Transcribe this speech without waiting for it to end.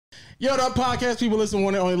Yo, that podcast people listen,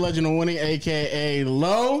 one and only legend of winning, aka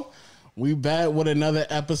Low. We back with another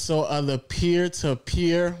episode of the Peer to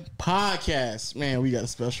Peer podcast. Man, we got a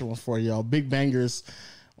special one for y'all. Big bangers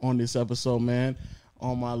on this episode, man.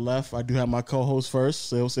 On my left, I do have my co-host first.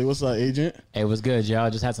 So say what's up, Agent. Hey, what's good, y'all?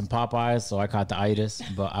 Just had some Popeyes, so I caught the itis,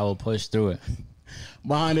 but I will push through it.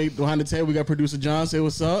 Behind the table, we got producer John. Say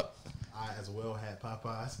what's up. I as well had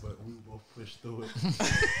Popeyes, but we both pushed through it.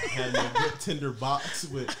 Had a good tender box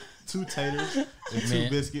with 2 taters and 2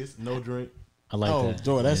 biscuits, no drink. I like that. Oh,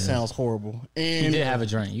 Joy, that sounds horrible. And You did have a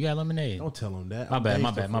drink. You got lemonade. Don't tell him that. My bad. I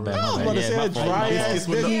was about to say that my dry fault. ass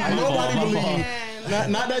biscuit. Nobody My fault. believe.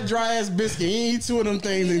 Not that dry ass biscuit. He ain't eat 2 of them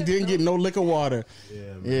things and didn't get no liquor water.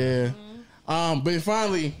 Yeah, man. Yeah. But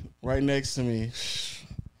finally, right next to me,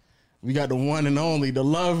 we got the one and only, the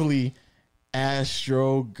lovely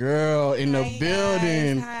Astro Girl in the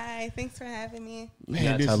building. Guys. Hi, thanks for having me. You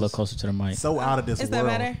gotta tell a little closer to the mic. So out of this Is world.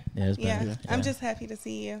 that better? Yeah, it's better. Yeah. I'm just happy to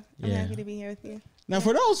see you. I'm Yeah. happy to be here with you. Now,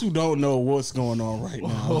 for those who don't know what's going on right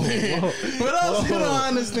now, for those who don't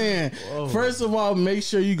understand, first of all, make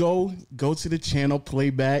sure you go to the channel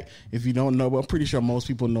Playback. If you don't know, but I'm pretty sure most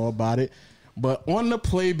people know about it. But on the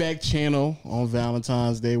Playback channel on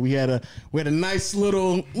Valentine's Day, we had a nice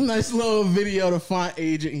little video to find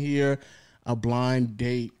Agent here, a blind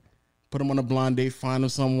date. Put him on a blind date, find him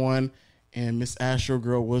someone, and Miss Astro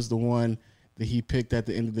Girl was the one that he picked at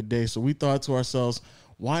the end of the day. So we thought to ourselves,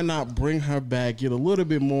 why not bring her back, get a little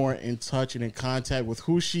bit more in touch and in contact with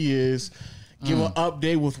who she is, give an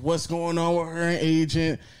update with what's going on with her and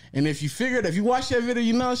Agent. And if you watch that video,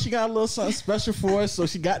 you know she got a little something special for us. So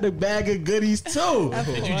she got the bag of goodies too.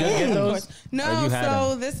 Did you just get those? Or No, you had so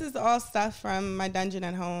them? this is all stuff from my dungeon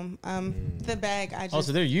at home. The bag I just Oh,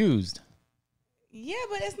 so they're used. yeah,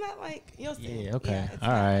 but it's not like you'll see. Yeah, okay. it's All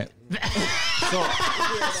not right.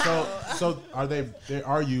 So are they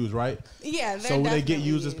are used, right? Yeah, So will they get definitely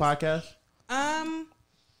used as podcast?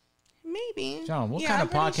 Maybe. John, what Yeah, kind I'm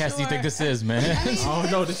of pretty podcast do you think sure- this is, man? I mean, Oh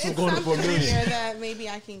no, this is it's going for a something million. here that maybe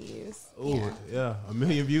I can use. Oh yeah, 1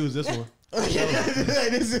 million views this one.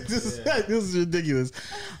 this is ridiculous.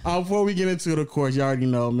 Before we get into it, of course, you already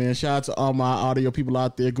know, man. Shout out to all my audio people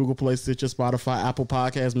out there: Google Play, Stitcher, Spotify, Apple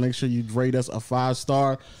Podcasts. Make sure you rate us a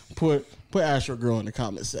 5-star. Put Astro Girl in the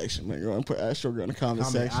comment section, man. Go and put Astro Girl in the comment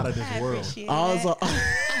Coming section. out of this I world. appreciate Also,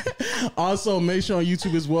 also make sure on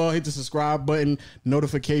YouTube as well, hit the subscribe button,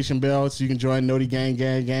 notification bell, so you can join Noti Gang,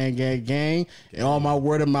 and all my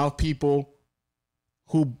word of mouth people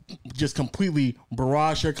who just completely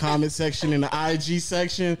barrage your comment section in the IG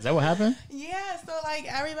section. Is that what happened? Yeah, so like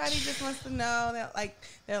everybody just wants to know that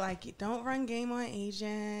they're like you don't run game on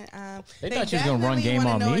Agent. They thought you was gonna run definitely game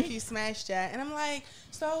wanna on know me? if you smashed that, and I'm like,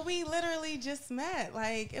 so we literally just met.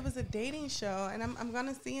 Like it was a dating show, and I'm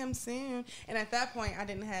gonna see him soon. And at that point, I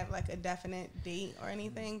didn't have like a definite date or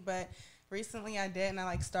anything, but recently I did, and I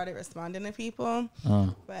like started responding to people.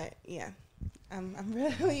 But yeah. I'm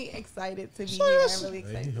really excited to be here. I'm really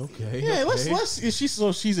excited. to see you. Okay. Yeah, okay.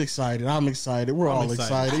 let's. She's excited. I'm excited. We're all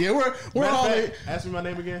excited. Yeah, we're all. Ask me my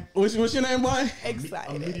name again. What's your name, boy?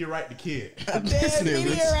 Excited. Meteorite the Kid. There's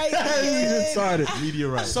Meteorite. He's excited.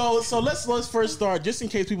 Meteorite. So let's first start, just in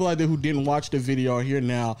case people out there who didn't watch the video are here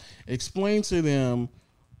now. Explain to them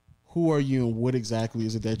who are you and what exactly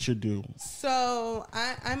is it that you do. So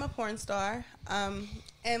I'm a porn star,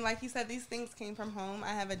 and like you said, these things came from home.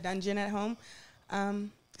 I have a dungeon at home,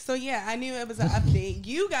 so yeah, I knew it was an update.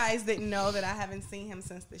 You guys didn't know that I haven't seen him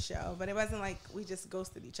since the show, but it wasn't like we just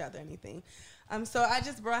ghosted each other or anything. So I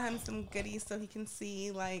just brought him some goodies so he can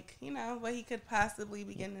see, like, you know, what he could possibly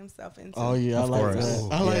be getting himself into. Oh yeah, I like course.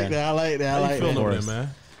 that. I Yeah. like that. I like that. I How like you feeling that. over there, man?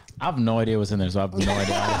 I have no idea what's in there, so I have no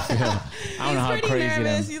idea how to feel. I don't know how He's pretty crazy it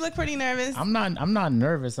nervous. is. You look pretty nervous. I'm not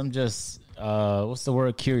nervous. I'm just what's the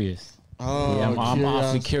word? Curious. Oh, Yeah, I'm awfully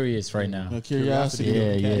curiosity. curious right now. Curiosity.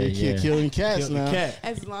 Yeah. Killing cats Kill the now. cat.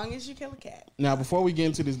 As long as you kill a cat. Now, before we get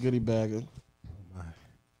into this goodie bag,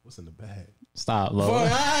 What's in the bag? Stop, Lo.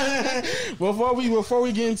 before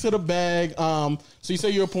we get into the bag, so you say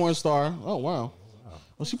you're a porn star. Oh wow.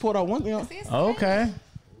 Well, she pulled out one thing. See, it's Okay.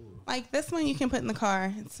 like this one you can put in the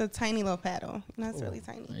car. It's a tiny little paddle. You know, it's really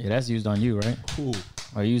tiny. Yeah, that's used on you, right? Cool.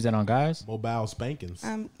 Or you use that on guys? Mobile spankings.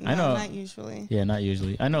 No, I know. not usually. Yeah, not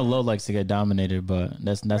usually. I know Lo likes to get dominated, but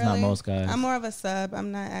that's not Really? most guys. I'm more of a sub.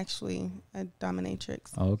 I'm not actually a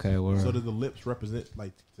dominatrix. Oh, okay, word. So do the lips represent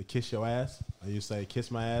like to kiss your ass? Or you say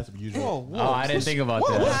kiss my ass? But usually, Whoa. Oh, I didn't think about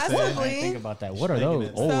that. Possibly. I didn't think about that. What are Making those?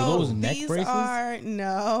 it. Oh, So those neck these braces? are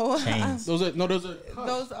no. Chains. Those are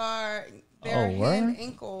Those are they're Oh, word? hand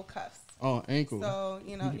ankle cuffs. oh ankle. So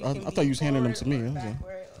you know, you I can thought be you was handing them forward to me. or Okay.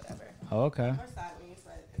 backward, whatever. Oh, okay. Or sideways,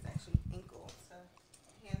 but it's actually ankle. So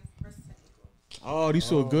hands for Oh, these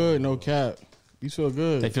feel good. No cap. These feel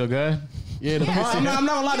good. They feel good. Yeah, I'm not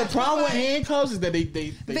gonna lie. The problem with handcuffs is that they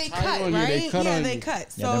cut, on right? You. They cut yeah, on they you. cut.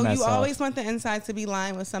 Yeah, So they're you messed always up. want the inside to be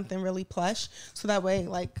lined with something really plush, so that way,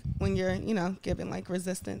 like when you're, giving like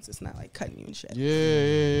resistance, it's not like cutting you and shit.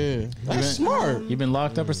 Yeah. That's smart. You been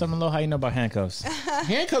locked up or something, Lo? How you know about handcuffs?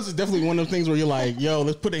 Handcuffs is definitely one of them things where you're like, yo,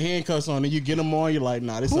 let's put the handcuffs on, and you get them on. You're like,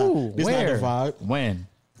 nah, this not the vibe. When?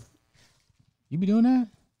 You be doing that?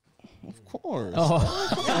 Of course. Oh,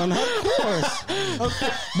 Of course.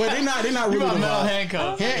 But they're not really the vibe.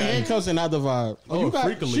 handcuffs. Handcuffs are not the vibe. Oh,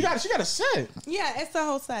 freakily. She got a set. Yeah, it's the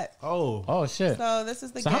whole set. Oh. Oh shit. So this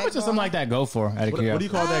is the. So how much does something like that go for? Out of What do you curiosity?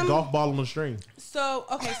 call that golf ball on the string? So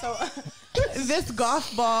this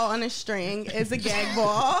golf ball on a string is a gag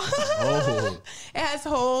ball. Oh. It has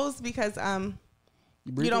holes because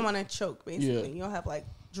you don't want to choke. Basically, Yeah. you'll have like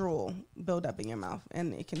drool build up in your mouth,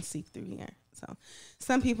 and it can seep through here. So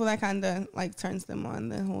some people that kind of like turns them on,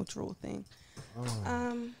 the whole drool thing.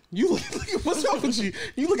 You look, what's up with you?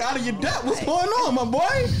 You look out of your depth. What's going on, my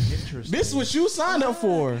boy? Interesting. This is what you signed up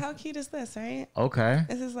for. How cute is this, right? Okay.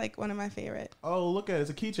 This is like one of my favorite. Oh, look at it. It's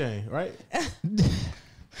a keychain, right?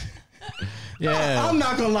 Yeah. I'm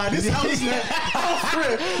not gonna lie. This house, we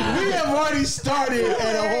have already started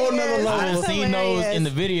at a whole nother I've level. seen those in the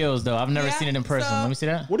videos though. I've never Yeah, seen it in person. so- Let me see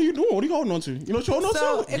that. What are you doing? What are you holding on to? You know what you're holding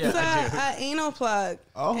So on to? it's a anal plug,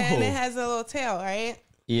 Oh. and it has a little tail, right?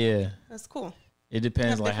 Yeah. That's cool. It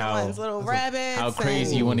depends Have like different how ones, little rabbits, how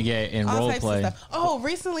crazy and you want to get in all role types play. of stuff. Oh,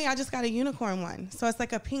 recently I just got a unicorn one, so it's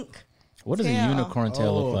like a pink. What does a tail. unicorn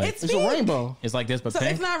tail look like? It's It's pink. a rainbow. It's like this, but So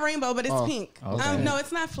pink. it's not rainbow, but it's pink. okay. No,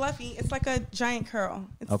 it's not fluffy. It's like a giant curl.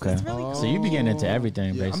 It's, Okay. it's really cool. So you be getting into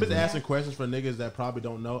everything, Yeah, I'm basically. just asking questions for niggas that probably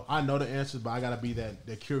don't know. I know the answers, but I gotta be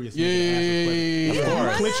that curious. Yeah, nigga to ask a question. yeah, Do you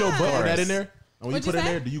why clench your not? butt with that in Of there? And when you What'd put you it in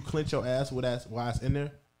say? there, do you clench your ass with that while it's in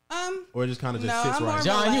there, or it just kind of just No, sits I'm right? more-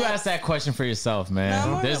 John, you Relax. asked that question for yourself, No, man.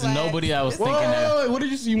 more There's relaxed. nobody that was It's- thinking that. Whoa, what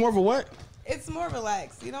did you see? More of a what? It's more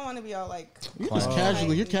relaxed. You don't want to be all like. You're just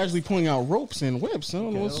casually. You're casually pulling out ropes and whips. I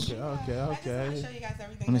don't know what's. Okay. I just want to show you guys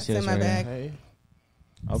everything Let me that's see in this my right bag. Hey,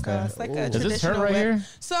 Okay. So it's like a Does this hurt traditional right whip. here?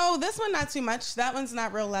 So this one not too much. That one's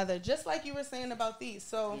not real leather. Just like you were saying about these.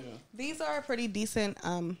 So these are a pretty decent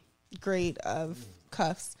grade of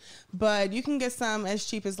cuffs, but you can get some as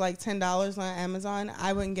cheap as like $10 on Amazon.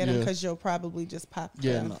 I wouldn't get them Yeah. because you'll probably just pop.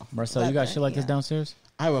 Yeah, the no. Marcel, you got leather. shit like this Yeah. downstairs?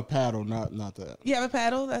 I have a paddle, not that. You have a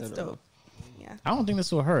paddle? That's dope. Yeah. I don't think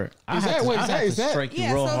this will hurt. I Is have that- to, wait, I is have that- to is that- strike you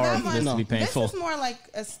Yeah, real so hard that for one, this to be painful. This is more like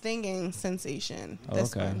a stinging sensation.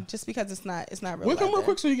 This Okay. one, just because it's not real. Wait, come real leather.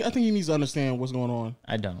 quick. So I think he needs to understand what's going on.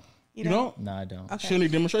 I don't. You don't? No, I don't. Okay. Shouldn't he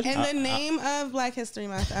demonstrate? In the name of Black History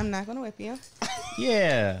Month, I'm not going to whip you.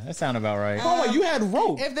 Yeah, that sounded about right. Oh, wait, you had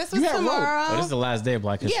rope. If this You was had rope. tomorrow, Oh, this is the last day of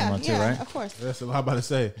Black History yeah, Month too, yeah, right? of course. that's what I'm about to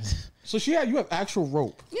say. So you have actual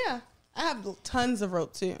rope. Yeah, I have tons of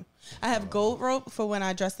rope too. I have gold rope for when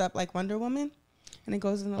I dress up like Wonder Woman, and it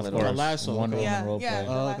goes in the Of little. course. lasso, Wonder okay. Woman Yeah, role yeah,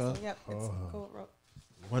 play. the lasso. okay. Yep, it's gold rope.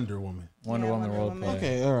 Wonder Woman. Wonder Yeah, Woman Wonder role Woman. play.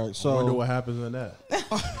 Okay, all right. So Wonder what happens in that.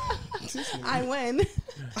 I win.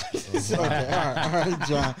 okay, all right,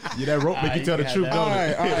 John. Yeah, that rope make you tell the truth, All don't right,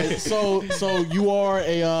 it? all right. So you are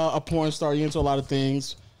a porn star. You're into a lot of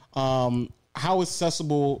things. How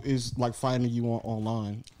accessible is like finding you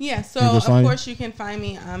online? Yeah, so You can of find- course you can find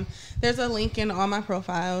me. There's a link in all my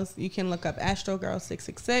profiles. You can look up Astro Girl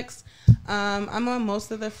 666. I'm on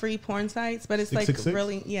most of the free porn sites, but it's like 666?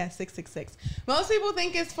 really 666. Most people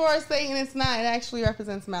think it's for Satan. It's not. It actually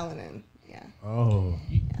represents melanin. Yeah, Oh,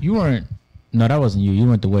 You weren't. No, that wasn't you. You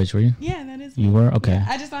weren't the witch, were you? yeah, that is. You me. were? Okay. Yeah,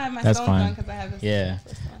 I just don't have my That's stones fine. on because I have this. Yeah.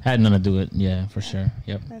 first one. Had nothing to do with. Yeah, for sure.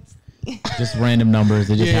 Yep. That's Just random numbers.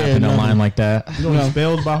 They just Yeah, happen to nothing. align like that. you know any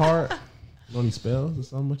spells by heart? You know any spells or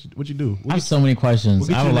something? What you do? I have so many questions.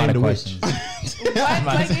 We'll I get have a you lot of named a witch. questions.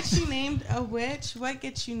 what gets you named a witch? What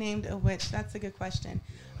gets you named a witch? That's a good question.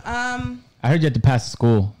 I heard you had to pass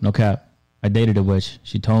school. No cap. I dated a witch.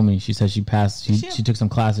 She told me. She said she passed. She took some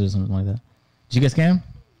classes or something like that. Did you get scammed?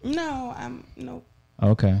 No, nope. Oh,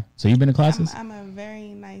 okay. So you've been to classes? I'm a very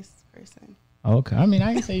nice person. Oh, okay. I mean,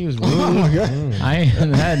 I didn't say you was rude. Oh my god. I ain't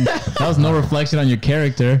had, that was no reflection on your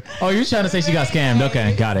character. Oh, you're trying to say she got scammed.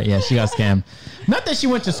 Okay, got it. Yeah, she got scammed. Not that she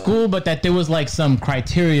went to school, but that there was like some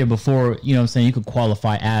criteria before, you know what I'm saying, you could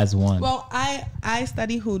qualify as one. Well, I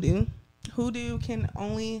study hoodoo. Hoodoo can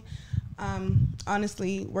only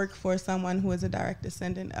honestly work for someone who is a direct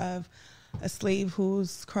descendant of a slave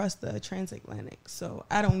who's crossed the transatlantic. So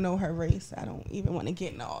I don't know her race. I don't even want to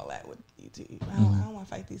get into all that with YouTube. I don't want to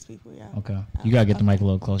fight these people. Yeah. Okay. You gotta get the mic a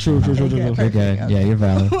little closer. True. You're good. Yeah, you're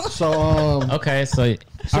valid. So Okay, so all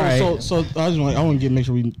So, right. so I just want to make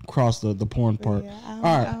sure we cross the porn part. Yeah, All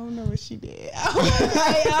right. I don't know what she did.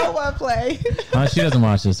 I don't want to play. She doesn't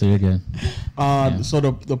watch this, so you're good. So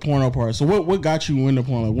the porno part. So what got you into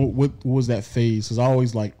porn? Like what was that phase? Because I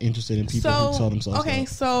always like interested in people who tell themselves. Okay, that.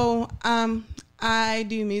 so I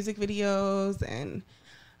do music videos and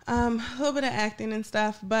a little bit of acting and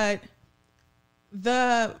stuff, but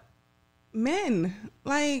the men,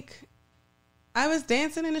 like, I was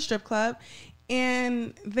dancing in a strip club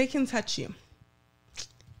and they can touch you.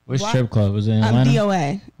 Which strip club was it in Atlanta?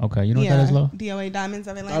 DOA. Okay, you know what that is, Lo? DOA, Diamonds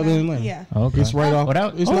of Atlanta. Diamonds of Atlanta. Yeah. Oh, okay. It's right off.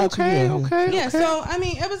 It's not too okay, bad. okay. Yeah, so I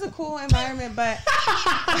mean, it was a cool environment, but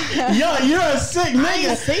Yo, you're a sick nigga. I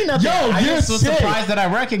didn't say nothing. Yo, I you're just was sick. surprised that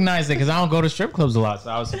I recognized it because I don't go to strip clubs a lot, so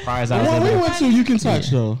I was surprised. The one we went to, you can touch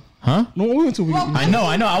though. Huh? No, we went to. Well, I know.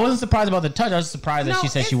 I wasn't surprised about the touch. I was surprised that she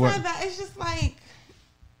said she it's worked. not that. It's just like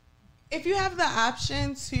if you have the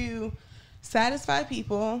option to satisfy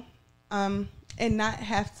people, and not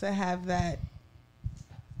have to have that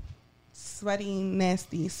sweaty,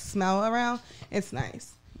 nasty smell around, it's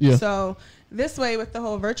nice. Yeah. So this way, with the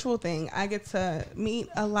whole virtual thing, I get to meet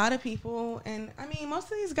a lot of people, and I mean, most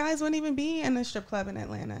of these guys wouldn't even be in a strip club in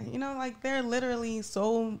Atlanta. You know, like they're literally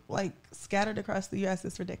so like scattered across the U.S.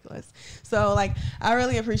 It's ridiculous. So like, I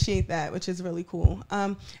really appreciate that, which is really cool.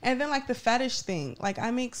 And then like the fetish thing, like I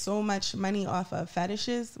make so much money off of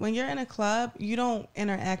fetishes. When you're in a club, you don't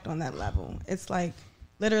interact on that level. It's like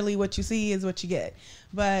literally what you see is what you get.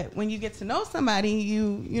 But when you get to know somebody,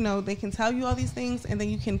 you know, they can tell you all these things, and then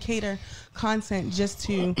you can cater content just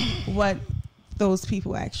to what those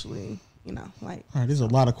people actually, you know, like. All right, there's a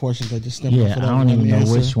lot of questions that just stem Yeah, up. I don't even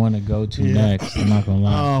know which one to go to next. I'm not gonna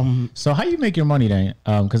lie. So how you make your money then?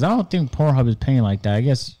 Because I don't think Pornhub is paying like that. I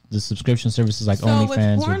guess the subscription services like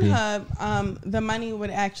OnlyFans with would be. Pornhub, the money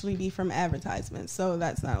would actually be from advertisements, so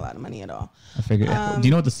that's not a lot of money at all. I figured. Do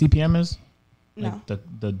you know what the CPM is? Like No.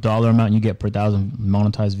 the dollar amount you get per 1,000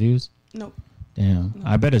 monetized views? Nope. Damn,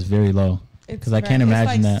 I bet it's very low. Because I can't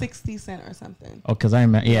imagine it's like that. 60 cents or something. Oh, because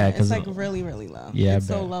It's like really, really low. Yeah, I it's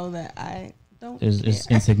so bet. low that I don't. It's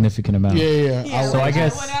care. insignificant amount. Yeah. Yeah, So I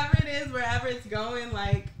guess- whatever it is, wherever it's going,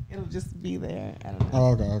 like it'll just be there. I don't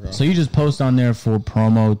know. Oh, okay. So you just post on there for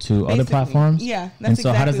promo to other Basically, platforms? yeah, that's And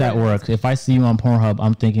so how does that exactly what it work? If I see you on Pornhub,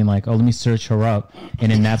 I'm thinking like, oh, let me search her up, and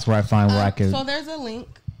then that's where I find where I could. So there's a link.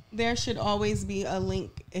 There should always be a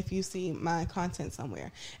link if you see my content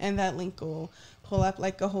somewhere, and that link will pull up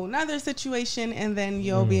like a whole nother situation, and then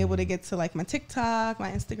you'll be able to get to like my TikTok,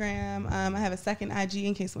 my Instagram. I have a second IG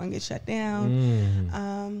in case one gets shut down.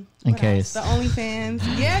 In What case. else? The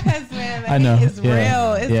OnlyFans. Yeah, because man, I that know. thing is Yeah.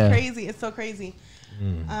 real. It's Yeah. crazy. It's so crazy.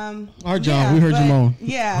 All right, John, we heard you but- moan.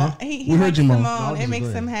 Yeah, he We heard likes you moan. I Simone. was It makes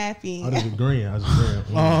agreeing. him happy. I was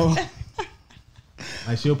agreeing.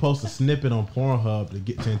 Like she'll post a snippet on Pornhub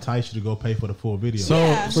to entice you to go pay for the full video. So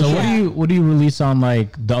Yeah, so for what do you release on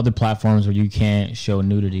like the other platforms where you can't show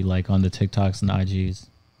nudity, like on the TikToks and the IGs?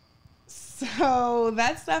 So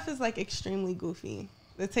that stuff is like extremely goofy.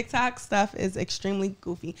 The TikTok stuff is extremely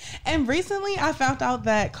goofy. And recently I found out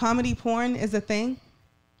that comedy porn is a thing.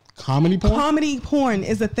 Comedy porn. Comedy porn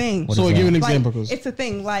is a thing. What So is give an that? example, Like, 'cause- it's a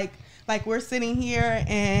thing. Like we're sitting here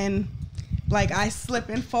and like I slip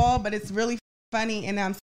and fall, but it's really funny, and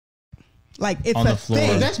I'm like it's On a the floor.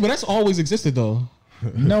 thing. But that's always existed though.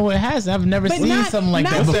 No, it has. I've never But seen not, something like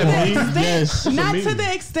not that to before. the extent, Yes. not That's to a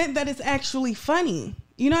the extent that it's actually funny.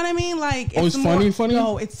 You know what I mean? Like Oh, it's funny?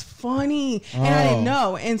 No, it's funny, and I didn't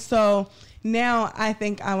Oh. know. And so now I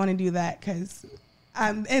think I want to do that because,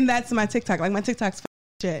 and that's my TikTok. Like my TikTok's funny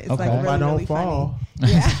shit. It's Okay. like Hope I really, don't really fall. funny.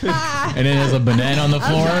 Yeah. And then there's a banana on the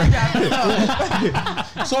floor.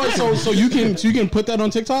 So you can put that on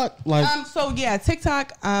TikTok, like. So yeah,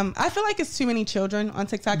 TikTok. I feel like it's too many children on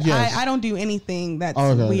TikTok. Yes. I don't do anything that's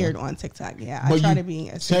Okay. weird on TikTok. Yeah, I But try you- to be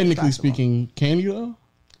as safe as technically possible. speaking, can you though?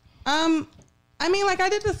 I mean, like I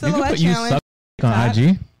did the You can silhouette put you challenge, suck on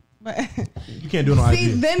IG. but You can't do it on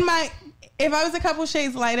see, IG. then if I was a couple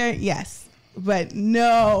shades lighter, yes. But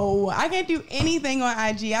no, I can't do anything on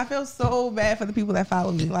IG. I feel so bad for the people that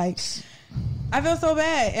follow me. Like, I feel so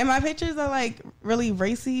bad. And my pictures are like really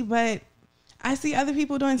racy, but I see other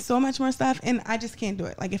people doing so much more stuff and I just can't do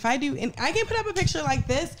it. Like if I do, and I can put up a picture like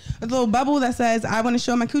this, with a little bubble that says, I want to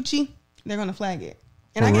show my coochie, they're going to flag it.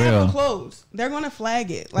 And For I can have real? no clothes. They're going to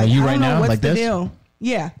flag it. Like, Like you I right don't know now? what's Like the this? deal.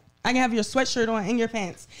 Yeah. I can have your sweatshirt on and your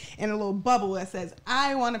pants and a little bubble that says,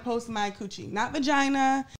 I want to post my coochie. Not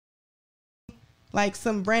vagina, like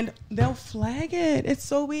some brand, they'll flag it. It's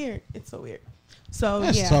so weird. So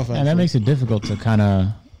That's yeah, tough. And that makes it difficult to kind of.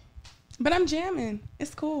 but I'm jamming.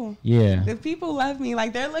 It's cool. Yeah. The people love me.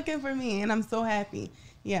 Like they're looking for me, and I'm so happy.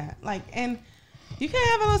 Yeah, like, and you can't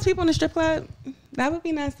have all those people in the strip club. That would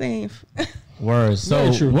be not safe. Words. So,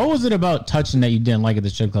 Very true. what was it about touching that you didn't like at the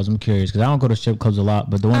strip clubs? I'm curious because I don't go to strip clubs a lot,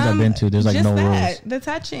 but the ones I've been to, there's like just no that, rules. the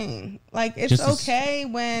touching. Like it's Just as- okay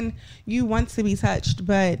when you want to be touched,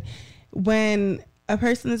 but when a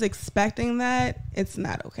person is expecting that, it's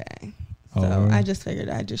not okay. So Oh. I just figured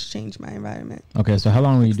I'd just change my environment. Okay, so how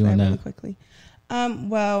long were you doing really that? quickly?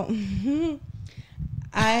 Well,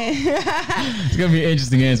 I It's gonna be an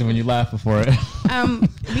interesting answer when you laugh before it.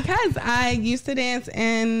 because I used to dance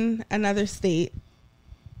in another state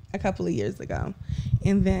a couple of years ago.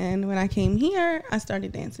 And then when I came here, I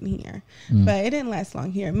started dancing here. But it didn't last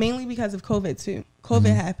long here, mainly because of COVID too.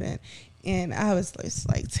 COVID happened. And I was just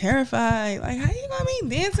like terrified. Like, how you gonna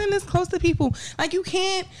be dancing this close to people? Like, you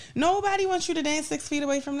can't. Nobody wants you to dance 6 feet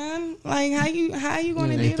away from them. Like, how you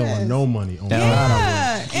gonna They do throwing this? no money on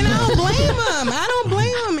Yeah, and I don't blame them. I don't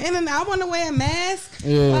blame them. And then I want to wear a mask.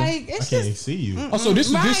 Yeah. Like, I it's can't just see you. Oh, so this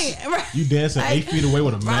is right. You dancing 8 feet away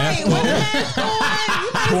with a mask Right, with a on. mask on.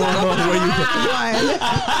 You might as well Pouring open up your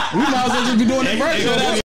eyes. We might as well just be doing it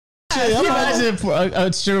virtually. Can you imagine if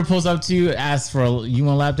a stripper pulls up to you, asks for you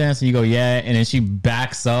want a lap dance, and you go yeah, and then she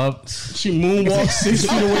backs up. She moonwalks 6 feet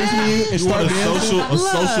away from you and You want start dancing. a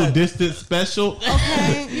social distance special?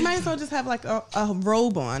 Okay, you might as well just have like a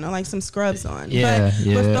robe on or like some scrubs on. Yeah, but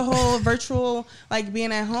yeah. with the whole virtual, like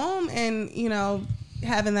being at home and, you know,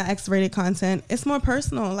 having that X-rated content, it's more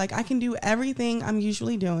personal. Like I can do everything I'm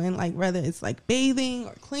usually doing, like whether it's like bathing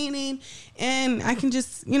or cleaning, and I can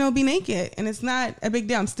just, you know, be naked and it's not a big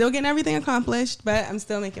deal. I'm still getting everything accomplished, but I'm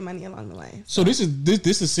still making money along the way. So this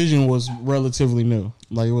decision was relatively new.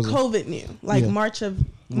 Like it was. COVID new, like Yeah. March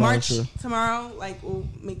March of- tomorrow, like we'll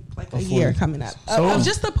make like a Of year 40. coming up So- of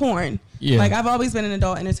just the porn. Yeah. Like I've always been an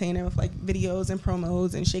adult entertainer with like videos and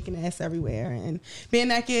promos and shaking ass everywhere and being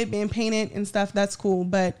naked, being painted and stuff. That's cool,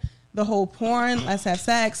 but the whole porn, let's have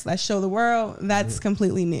sex, let's show the world, that's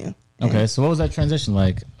completely new. Okay, so what was that transition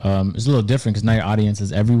like? It's a little different because now your audience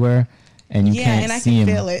is everywhere, and you Yeah, can't and I see can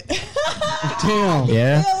them. feel it. Damn.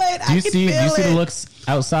 Yeah. feel it. Do you I can see feel the it. looks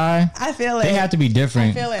outside? I feel it. They have to be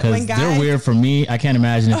different I feel it. because When they're guys- weird for me. I can't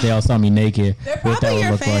imagine if they all saw me naked. They're what that probably would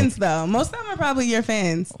your look fans like. though. Most of them are probably your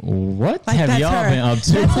fans. What Like have that's y'all her. been up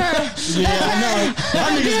to? That's her. Yeah, I know.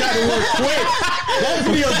 Y'all niggas got to work quick. That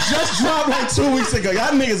video just dropped like 2 weeks ago.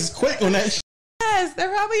 Y'all niggas is quick on that shit. Yes, they're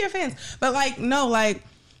probably your fans. But like, no, like,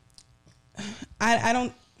 I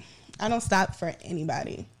don't stop for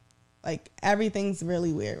anybody. Like everything's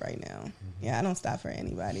really weird right now. Yeah, I don't stop for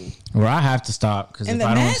anybody. Well, I have to stop because if And the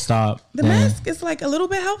I don't mask- stop, The then- mask is like a little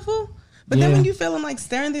bit helpful, but then Yeah. when you feel them like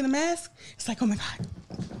staring through the mask, it's like, oh my god,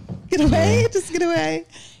 get away, just get away.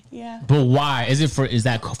 Yeah. But why? Is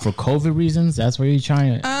that for COVID reasons? That's where you're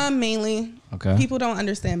trying to. Mainly. Okay. People don't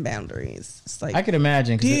understand boundaries. It's like, I could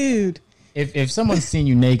imagine. 'Cause dude, if someone's seen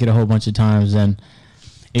you naked a whole bunch of times, then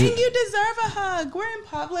and you deserve a hug. We're in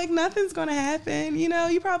public. Nothing's gonna happen. You know,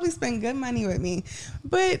 you probably spend good money with me,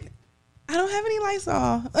 but I don't have any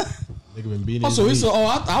Lysol. Nigga been beating Oh, so his it's meat.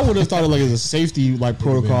 I would have thought it like it's a safety like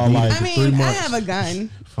protocol. beat Like it. I For mean, 3 I months. have a gun,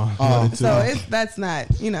 Fine, so that's not,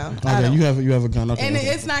 you know. I okay, don't- you have a gun. Okay, and okay.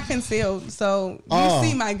 it's not concealed, so you Oh.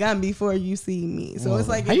 see my gun before you see me. So it's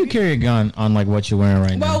like how if you carry a gun on like what you're wearing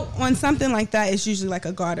right well, on something like that, it's usually like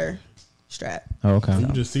a garder strap. now? Oh, okay. You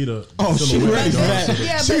just see the Oh, she silhouette ready of for the that. dog.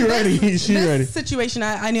 Yeah, She but ready. this- She this ready. situation,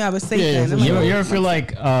 I knew I was safe. Yeah, then. for I'm sure. like, You ever feel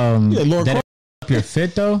like Lord that it up your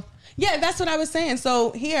fit though? yeah, that's what I was saying.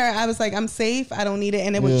 So here, I was like, I'm safe. I don't need it,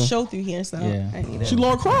 and it would Yeah. show through here. So Yeah. I need it. She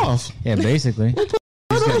Laura Croft. Yeah, basically.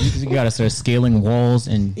 You got to start scaling walls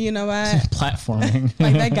and You know what? platforming.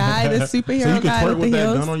 Like that guy, the superhero So you can guy twerk with the with that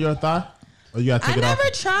heels. gun on your thigh? Or you gotta I take it off? never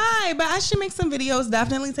tried, but I should make some videos.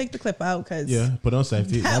 Definitely take the clip out because Yeah, put on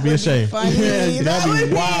safety. that That'd be a would shame. funny. Yeah, That that'd be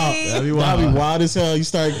would wild. That'd be That'd wild. be wild as hell. You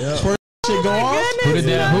start twerking shit go Oh my off. goodness, Who did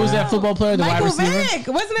that? no. Who was that football player? The Michael wide receiver? Vick.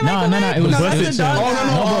 Wasn't it No, Michael no, no, Vick? it was that's Busted the dog Challenge.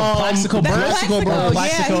 guy. No, but Plaxico That's Burst. Plaxico. Burst. Yeah, he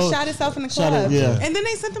Plaxico. shot himself in the Shot club. it, yeah. And then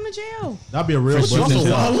they sent him to jail. That'd be a real For bust. shooting Also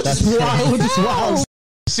yourself. wild. That's wild. That's wild.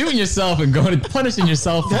 Shooting yourself and going to punishing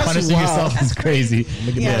yourself for That's punishing wild. yourself is crazy.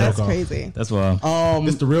 Yeah, that's crazy. That's wild.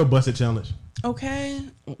 It's the real busted challenge. Okay,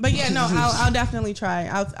 but yeah, no, I'll definitely try.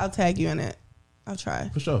 I'll tag you in it. I'll try.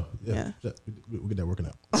 For sure. Yeah. We'll get that working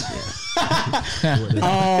out.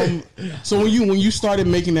 So when you started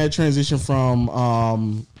making that transition from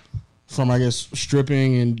I guess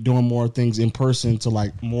stripping and doing more things in person to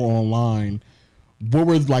like more online, what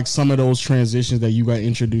were like some of those transitions that you got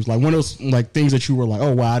introduced? Like one of those like things that you were like,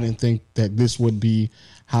 oh wow, I didn't think that this would be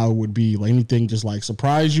how it would be. Like anything just like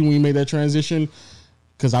surprised you when you made that transition?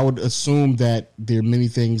 Because I would assume that there are many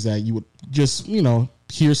things that you would just,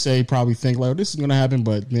 hearsay probably think like, oh, this is gonna happen,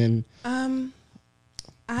 but then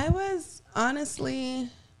I was honestly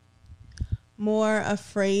more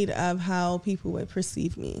afraid of how people would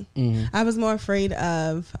perceive me. I was more afraid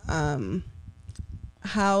of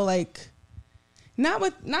how like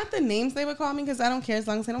not the names they would call me, because I don't care as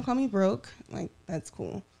long as they don't call me broke. Like that's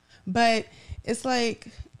cool. But it's like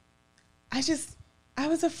I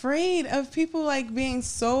was afraid of people like being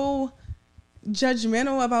so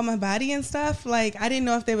judgmental about my body and stuff. Like I didn't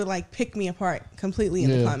know if they would like pick me apart completely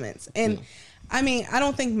in the comments. And I mean, I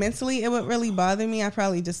don't think mentally it would really bother me. I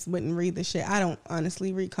probably just wouldn't read the shit. I don't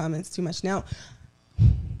honestly read comments too much now.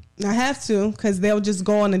 I have to, because they'll just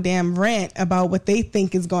go on a damn rant about what they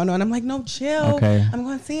think is going on. I'm like, no, chill. Okay. I'm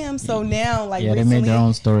going to see them. So now, like, recently, they made their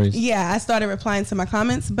own stories. Yeah, I started replying to my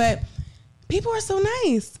comments, but people are so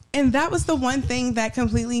nice. And that was the one thing that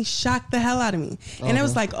completely shocked the hell out of me. And it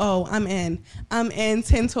was like, oh, I'm in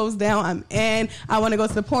 10 toes down. I'm in. I want to go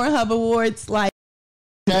to the Pornhub Awards. Like,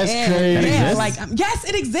 that's crazy. Yeah, like, yes,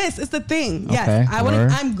 it exists. It's the thing. Okay, yes,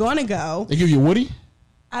 I'm going to go. They give you a Woody?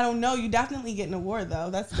 I don't know. You definitely get an award, though.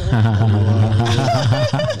 That's good. How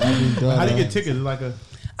do you get tickets? Like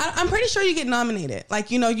I'm pretty sure you get nominated.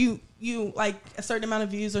 Like, you like a certain amount of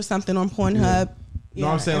views or something on Pornhub. No,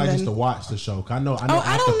 I'm saying like just to watch the show. I know I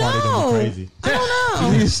after don't party know. gonna be crazy. I don't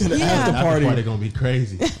know. After party gonna be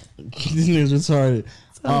crazy. This nigga's retarded.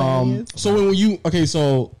 So when you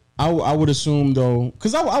so I would assume though,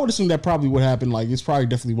 because I would assume that probably would happen. Like it's probably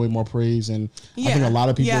definitely way more praise, and I think a lot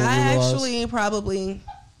of people. Yeah, I actually probably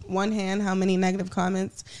one hand how many negative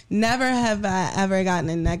comments. Never have I ever gotten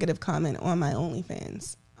a negative comment on my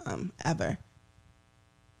OnlyFans, ever.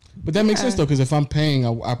 But that makes sense though, because if I'm paying,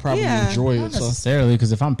 I probably enjoy it. Not necessarily,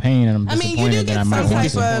 because if I'm paying and I'm disappointed, then I might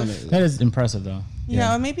want to. That is impressive though.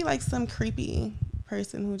 Yeah, or maybe like some creepy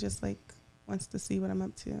person who just like wants to see what I'm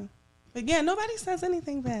up to. But yeah, nobody says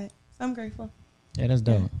anything bad. So I'm grateful. Yeah, that's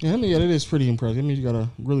dope. Yeah, I mean, that is pretty impressive. I mean, you got a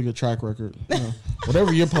really good track record.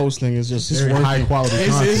 Whatever you're posting is just very high quality.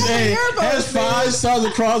 It's 5 stars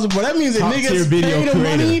across the board. That means that niggas pay the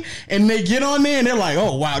money and they get on there and they're like,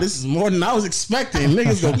 oh wow, this is more than I was expecting.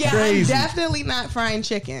 Niggas go crazy. I'm definitely not frying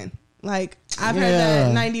chicken. Like I've heard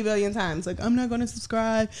that 90 billion times. Like I'm not going to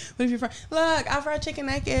subscribe. What if you're frying? Look, I fry chicken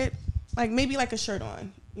naked. Like maybe like a shirt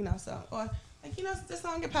on. So or like just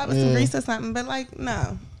don't get popped with some grease or something. But like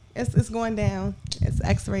no. It's going down. It's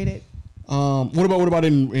X-rated. What about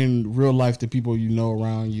in real life, the people you know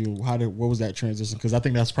around you? What was that transition? Because I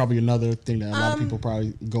think that's probably another thing that a lot of people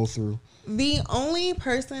probably go through. The only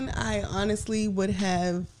person I honestly would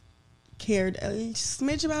have cared a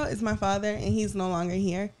smidge about is my father, and he's no longer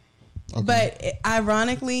here. Okay. But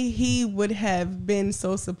ironically, he would have been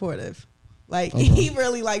so supportive. Like, he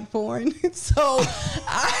really liked porn. So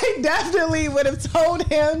I definitely would have told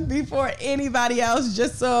him before anybody else,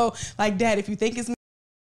 just so, like, Dad, if you think it's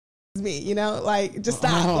me, like, just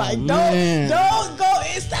stop. Don't go.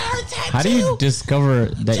 It's her tattoo. How do you discover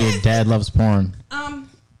that your dad loves porn?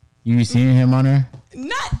 You seen him on her?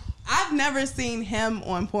 I've never seen him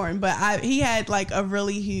on porn, but he had like a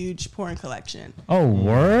really huge porn collection. Oh,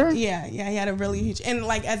 word? Yeah, he had a really huge. And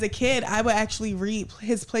like as a kid, I would actually read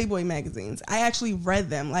his Playboy magazines. I actually read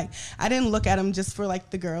them. Like I didn't look at them just for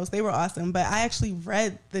like the girls; they were awesome. But I actually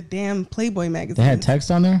read the damn Playboy magazines. They had text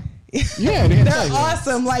on there. Yeah, they're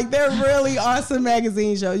awesome. Like they're really awesome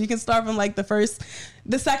magazines, yo. You can start from like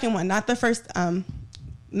the second one, not the first.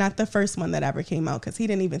 Not the first one that ever came out, because he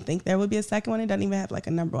didn't even think there would be a second one. It doesn't even have like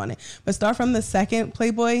a number on it. But start from the second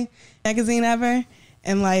Playboy magazine ever,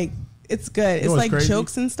 and like it's good. It's like crazy?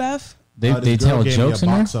 Jokes and stuff. They tell jokes in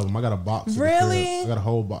there. Of them. I got a box. Really? I got a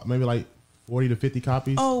whole box. Maybe like 40 to 50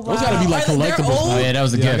 copies. Oh wow! Those gotta be like collectibles. Oh yeah, that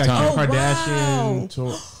was a gift. Kim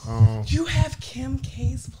Kardashian. Wow. You have Kim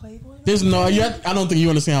K's Playboy? There's no. I don't think you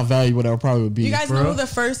understand how valuable that probably would be. You guys know who the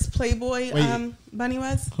first Playboy bunny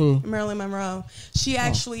was? Who? Marilyn Monroe. She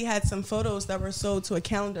actually had some photos that were sold to a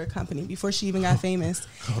calendar company before she even got famous.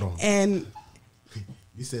 Hold on. And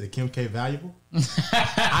you said a Kim K valuable?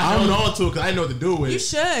 I don't know to, because I know what to do with it. You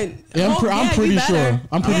should. Yeah, I'm pretty sure.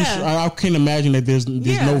 I'm pretty sure. I can't imagine that there's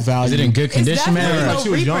no value. Is it in good condition, man? She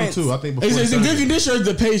was young too. I think before. Is it in good condition, or is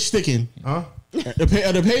the page sticking? Huh? Are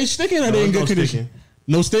the page sticking, or are they in good condition?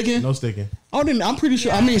 No sticking? No sticking. Oh, then I'm pretty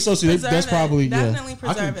sure. I mean, so that's probably definitely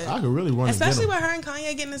preserve it. I could really run, especially with her and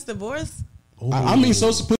Kanye getting this divorce. I mean,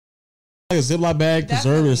 so put like a Ziploc bag,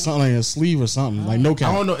 preserve it, or something like a sleeve or something. Like no cap.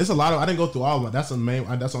 I don't know. It's a lot of. I didn't go through all of it. That's the main.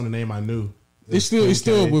 That's the only name I knew. It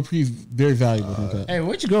still would be very valuable. Hey,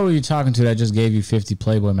 where'd you go? Were you talking to that just gave you 50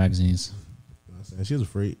 Playboy magazines? She was a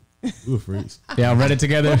freak. We were freaks. Yeah, I read it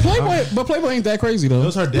together. But Playboy ain't that crazy though. It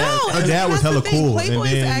was her dad. No, her dad was that's the hella thing. cool, Playboy and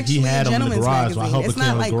is then actually he had a them in the gentleman's garage. So I magazine. helped It's him clean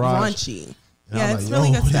not the like garage. raunchy. And Yeah, I it's was like, really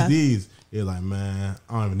yo, good what stuff. are these? He was like, man,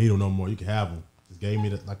 I don't even need them no more. You can have them. Just gave me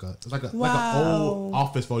like an old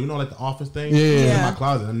office phone. You know, like the office thing. Yeah. In my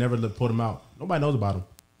closet. I never pulled them out. Nobody knows about them.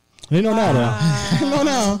 They know now though. They know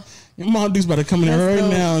now. Your mom dude's about to come in there right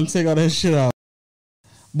now and take all that shit out.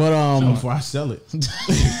 But Before I sell it.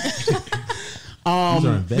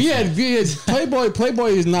 yeah, Playboy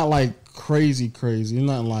is not like crazy. It's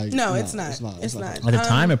not like No, it's not. It's not. At the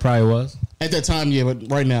time, it probably was. At that time, yeah, but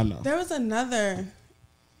right now, no. There was another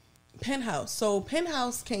Penthouse. So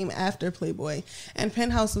Penthouse came after Playboy, and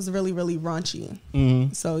Penthouse was really, really raunchy.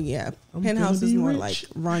 Mm-hmm. So yeah, Penthouse is more like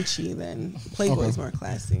raunchy than Playboy is more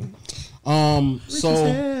classy.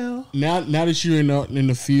 So now that you're in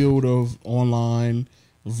the field of online,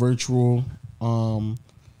 virtual,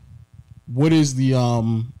 what is the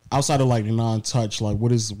outside of like the non-touch, like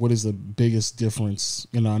what is the biggest difference?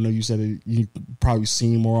 You know, I know you said that you probably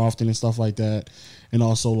seen more often and stuff like that, and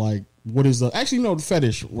also like what is the the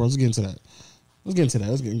fetish? Well, let's get into that.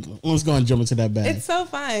 Let's go and jump into that bag. It's so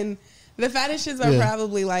fun. The fetishes are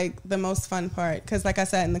probably like the most fun part because, like I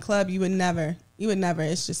said, in the club, you would never.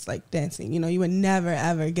 It's just like dancing. You know, you would never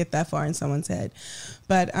ever get that far in someone's head.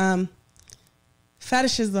 But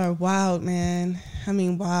fetishes are wild, man. I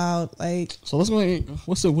mean, wild. Like, so let's go.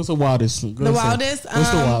 What's the wildest? The wildest. What's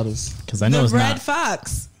the wildest? Because I know it's the red not.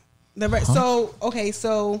 fox. The red. So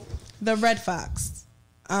the red fox.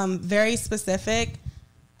 Very specific.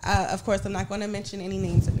 Of course, I'm not going to mention any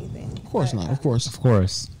names or anything. Of course not. Of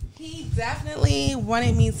course. He definitely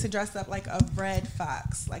wanted me to dress up like a red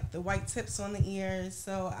fox, like the white tips on the ears.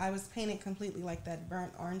 So I was painted completely like that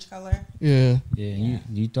burnt orange color. Yeah. Yeah,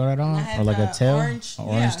 you throw that And I on? had Or like a tail? orange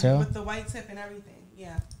tail? with the white tip and everything.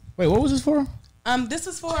 Yeah. Wait, what was this for? This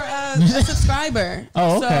is for a subscriber.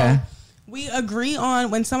 Oh, okay. So we agree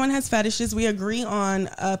on, when someone has fetishes, we agree on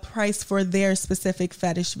a price for their specific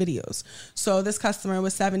fetish videos. So this customer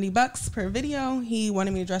was $70 per video. He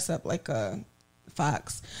wanted me to dress up like a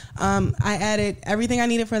fox. I added everything I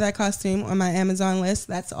needed for that costume on my Amazon list.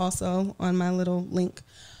 That's also on my little link.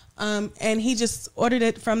 And he just ordered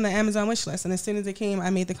it from the Amazon wish list. And as soon as it came, I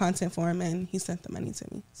made the content for him and he sent the money to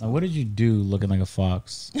me. So what did you do looking like a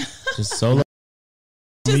fox? Just solo?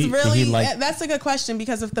 That's a good question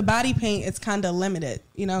because with the body paint, it's kind of limited,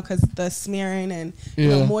 you know, because the smearing and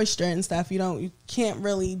moisture and stuff, you can't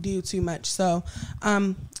really do too much. So,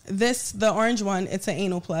 the orange one, it's an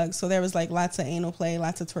anal plug. So there was like lots of anal play,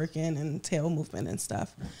 lots of twerking and tail movement and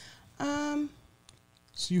stuff. So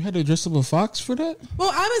you had to dress up a fox for that?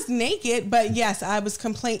 Well, I was naked, but yes, I was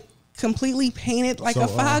completely painted like a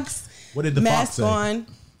fox. What did the mask fox say? on?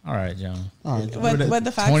 All right, John. All right. What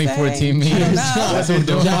the fox 2014 say? memes. I don't know. That's what we're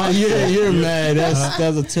doing. John, you're mad.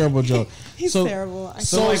 That's a terrible joke. He's terrible.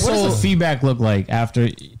 So what does the feedback look like after,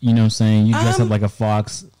 you know what I'm saying, you dress up like a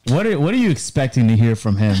fox? What are you expecting to hear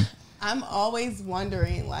from him? I'm always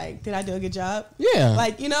wondering, like, did I do a good job? Yeah.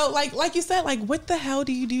 Like, you know, like you said, like, what the hell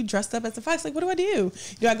do you do dressed up as a fox? Like, what do I do?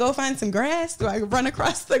 Do I go find some grass? Do I run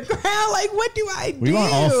across the ground? Like, what do I do? Were you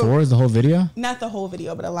on all fours the whole video? Not the whole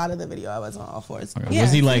video, but a lot of the video I was on all fours. Okay. Yeah,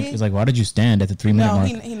 was he like, it's like, why did you stand at the 3 minute no, mark?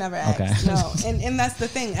 he never asked. Okay. No, and that's the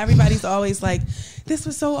thing. Everybody's always like, this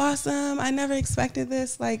was so awesome. I never expected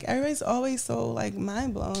this. Like, everybody's always so, like,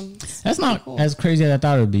 mind blown. That's not as crazy as I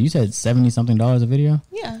thought it would be. You said $70-something a video?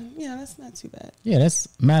 Yeah, that's not too bad. Yeah, that's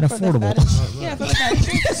mad affordable. Yeah, for the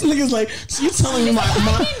fetish. This nigga's like, so you telling me my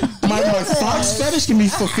fox fetish can be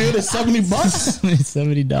fulfilled at $70?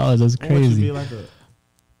 $70, that's I want you to crazy. be like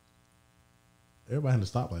everybody had to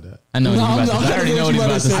stop like that. I know what you're about to say. I already know what he's about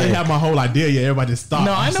to I say. didn't have my whole idea yet. Everybody just stopped.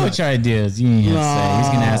 No, I know what your idea is. You ain't have to say. He's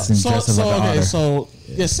gonna ask him dress up like an otter. So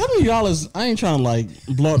 $70. I ain't trying to like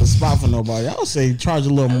blow up the spot for nobody. I would say charge a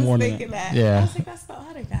little more than that. Yeah. I was like, that's the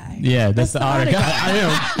otter guy. Yeah, that's the otter guy. I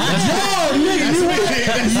am.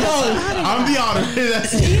 I'm the otter.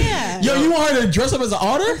 Yeah. Yo, you want her to dress up as an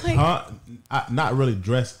otter? Not really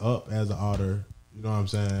dress up as an otter. You know what I'm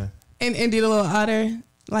saying? And do the little otter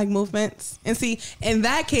like movements. And see, in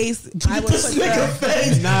that case, I would put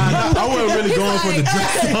Nah, I wasn't really going for the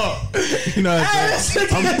dress up. You know what I'm saying?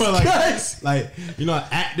 I'm put like you know, an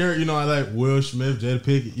actor, you know, like Will Smith, Jada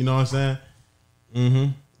Pinkett, you know what I'm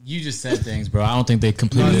saying? You just said things, bro. I don't think they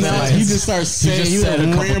completely. He just starts saying just said a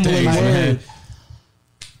couple rambling things, man. words.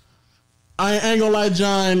 I ain't gonna lie,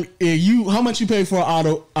 John. How much you pay for an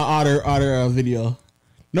otter video?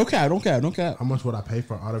 No cap. How much would I pay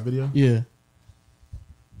for an otter video? Yeah.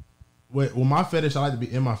 Wait, well, my fetish, I like to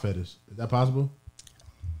be in my fetish. Is that possible?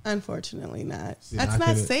 Unfortunately, not. See, I That's not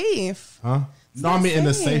couldn't- safe. Huh? No, I not mean in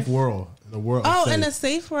the safe. safe world. In the world. Oh, of in safe. a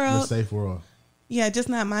safe In the world. safe world. Yeah, just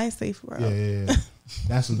not my safe world. Yeah.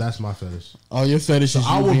 That's my fetish. Oh, your fetish So is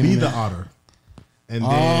I you will being be in the there. otter, and then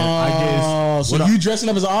I guess So what you I- dressing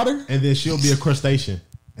up as an otter? and then she'll be a crustacean,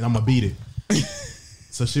 and I'm gonna beat it.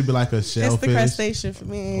 So she'll be like a It's the shellfish crustacean for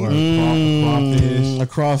me. or a crawfish, A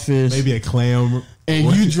crawfish. maybe a clam. And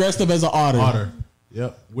or- you dressed up as an otter. otter.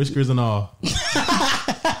 Yep, whiskers and all.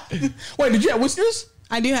 Wait, did you have whiskers?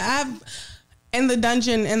 I do have in the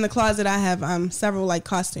dungeon in the closet. I have several like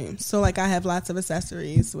costumes. So like I have lots of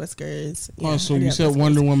accessories, whiskers. Oh, so I do you have said whiskers.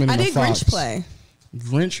 Wonder Woman I and did the Fox. Grinch play.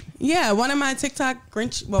 Grinch? Yeah, one of my TikTok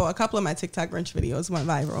Grinch. Well, a couple of my TikTok Grinch videos went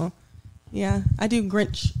viral. Yeah, I do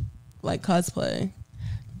Grinch like cosplay.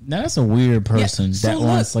 Now that's a weird person so that look.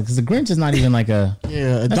 wants like 'cause the Grinch is not even like a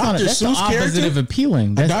Yeah, a that's, not a, Dr. that's the Seuss opposite character. of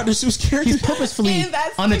appealing. A That's, Dr. Seuss character. he's purposefully And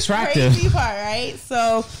that's unattractive. the crazy part, right?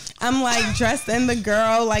 So I'm like dressed in the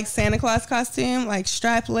girl like Santa Claus costume, like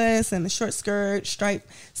strapless and the short skirt, striped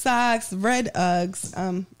socks, red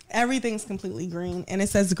Uggs. Everything's completely green, and it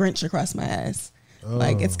says Grinch across my ass.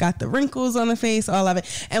 Like it's got the wrinkles on the face, all of it.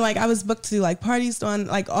 And like I was booked to like parties on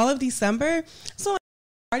like all of December, so like,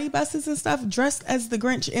 party buses and stuff, dressed as the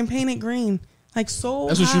Grinch and painted green, like so.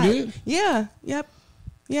 That's what you hot. did? Yeah. Yep.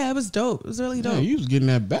 Yeah, it was dope. It was really dope. Yeah, you was getting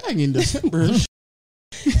that bag in December.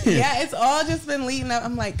 Yeah, it's all just been leading up.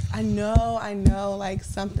 I'm like, I know, like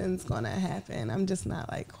something's gonna happen. I'm just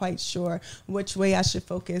not like quite sure which way I should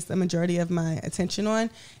focus the majority of my attention on.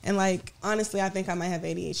 And like, honestly, I think I might have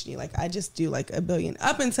ADHD. Like, I just do like a billion.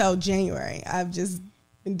 Up until January, I've just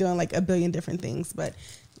been doing like a billion different things. But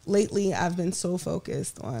lately, I've been so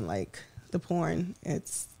focused on like the porn.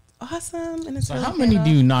 It's awesome, and it's So really how many paid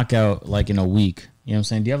do off. you knock out like in a week? You know what I'm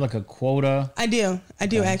saying? Do you have like a quota? I do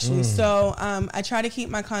actually. So I try to keep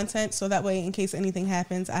my content so that way in case anything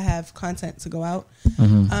happens, I have content to go out.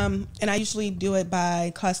 And I usually do it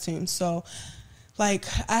by costumes. So like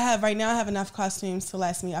I have enough costumes to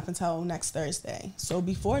last me up until next Thursday. So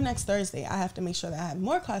before next Thursday, I have to make sure that I have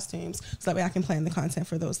more costumes so that way I can plan the content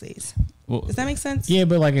for those days. Well, Does that make sense? yeah,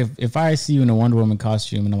 but like if I see you in a Wonder Woman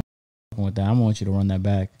costume and I'm with that, I want you to run that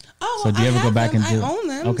back. Oh, So do you I ever go have back them. and do? I own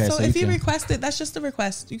them. Okay, so so if you you can. request it, that's just a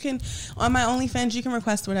request. You can on my OnlyFans, you can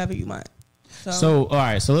request whatever you want. So all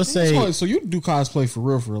right, so let's say So you do cosplay for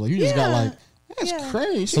real, for real. Like, you just got Yeah. like, that's Yeah.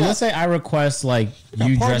 crazy. so let's say I request like got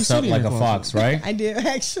you Party dress up City in like the a closet. fox, right? I do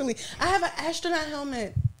actually. I have an astronaut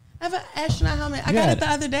helmet. I Yeah. got it the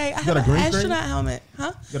other day. I have got a an green screen? astronaut helmet.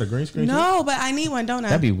 Huh? You got a green screen? No, but I need one, don't I?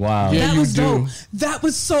 That'd be wild. Yeah. that you was do. dope. That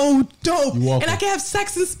was so dope. You welcome. And I can have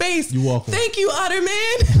sex in space. You welcome. Thank you, Otter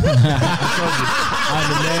Man. I'm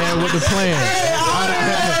the man with the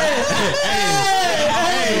plan.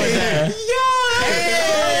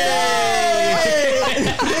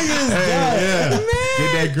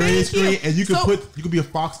 Get that green thank screen, you. and you can So- you can be a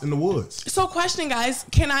fox in the woods. So, question, guys: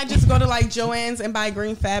 can I just go to like Joann's and buy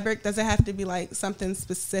green fabric? Does it have to be like something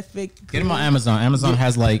specific? Get them on Amazon. Amazon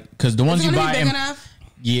has like because the ones Is it you gonna buy be big in, enough?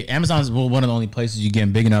 yeah, Amazon's one of the only places you get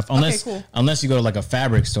 'em big enough unless cool. unless you go to like a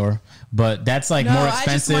fabric store, but that's like No, more I just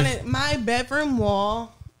expensive. wanted my bedroom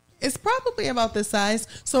wall. It's probably about this size,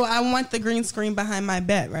 so I want the green screen behind my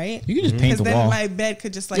bed, right? You can just paint Because the then wall. my bed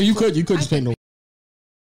could just like Yeah, you flip. could just paint the.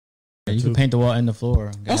 You can paint the wall and the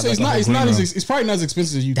floor. I say Have, it's like, a not. It's green not room. it's probably not as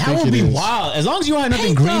expensive as you That think would it be is. wild. As long as you don't have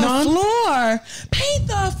nothing Paint green the on. floor. Paint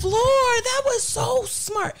the floor. That was so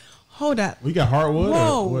smart. Hold up. We got hardwood.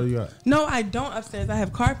 Whoa. Or what do you got? No, I don't upstairs. I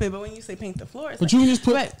have carpet, but when you say paint the floor, it's But like, you can just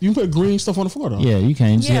put But- you can put green stuff on the floor though. Yeah, you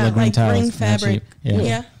can. Just get like green tiles. green Not fabric. cheap. Yeah.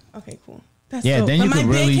 Yeah. Okay, cool. That's Yeah, dope. then but you my could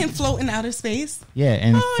bed really- can float in outer space. Yeah,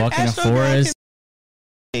 and Oh, an fucking a astronaut forest.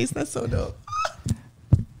 can- That's so dope.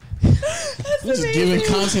 That's You're just giving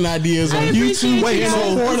amazing. content ideas I on appreciate YouTube. you Wait, guys. so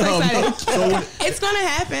I'm so Pornhub. excited. So when, It's gonna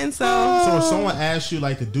happen. So so if someone asks you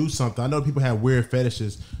like to do something, I know people have weird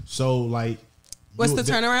fetishes. So like, what's you- the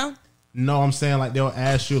turnaround? No, I'm saying like they'll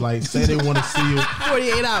ask you like, say they want to see you.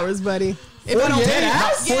 48 hours, buddy. If I don't 48 get it,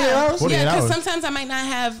 hours? 48 hours? 48 Yeah, because hours. sometimes I might not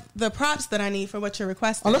have the props that I need for what you're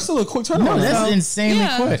requesting. Oh, that's still a quick turnaround. No, that's So- insanely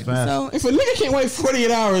yeah. quick. Fast. So If a nigga can't wait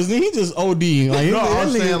 48 hours, then he just OD. Like, No, that I'm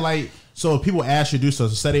nigga- saying like, so if people ask you to do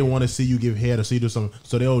something, say they want to see you give head or see you do something,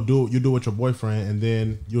 so they'll do you do it with your boyfriend, and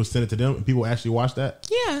then you'll send it to them, and people actually watch that.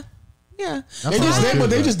 yeah. That's they what just I'm they, but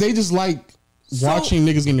they curious just like watching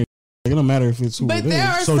niggas getting their. Like, it don't matter if it's who But it is. there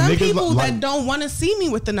are So some niggas people like- that don't want to see me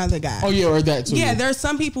with another guy. Oh yeah, or that too. Yeah, there are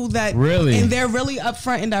some people that Really? and they're really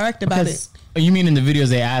upfront and direct about it. Because- You mean in the videos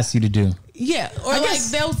they ask you to do? Yeah, or I like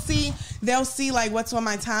guess- they'll see like what's on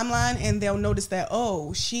my timeline and they'll notice that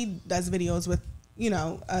she does videos with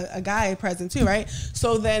a guy present too, right?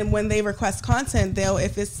 So then when they request content,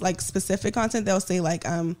 if it's like specific content, they'll say like,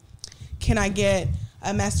 can I get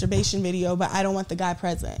a masturbation video, but I don't want the guy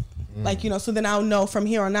present. Like, so then I'll know from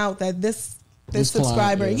here on out that this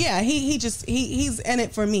subscriber, he's in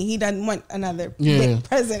it for me. He doesn't want another dick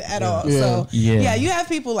present at all. So you have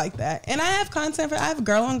people like that. And I have content I have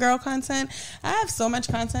girl on girl content. I have so much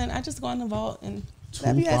content. I just go in the vault and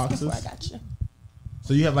whatever you ask me for, I got you.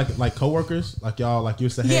 So you have like coworkers, like y'all, like you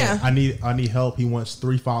say, hey, I need help. He wants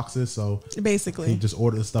 3 foxes, so basically he just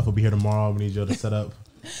ordered the stuff. Will be here tomorrow. We need you to set up.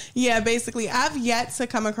 Yeah, basically, I've yet to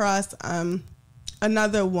come across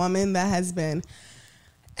another woman that has been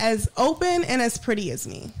as open and as pretty as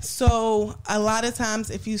me. So a lot of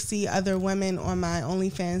times, if you see other women on my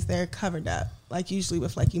OnlyFans, they're covered up, like usually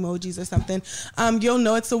with like emojis or something. You'll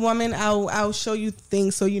know it's a woman. I'll show you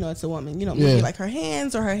things so you know it's a woman. Maybe like her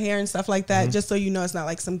hands or her hair and stuff like that, just so you know it's not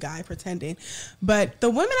like some guy pretending. But the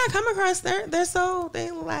women I come across,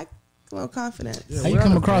 they lack low confidence. How you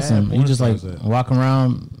come across them? You just like walking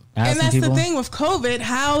around asking and that's people? the thing with COVID.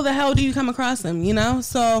 How the hell do you come across them?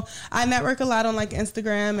 So I network a lot on like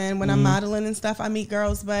Instagram, and when I'm modeling and stuff, I meet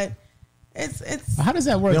girls. But it's how does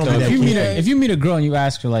that work though? If you meet a girl and you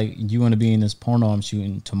ask her like, you want to be in this porno I'm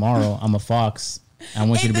shooting tomorrow? I'm a fox. I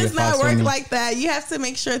want you to be a fox. It does not work like that. You have to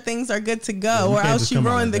make sure things are good to go, or else you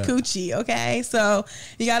ruin the coochie. Okay, so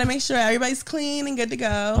you got to make sure everybody's clean and good to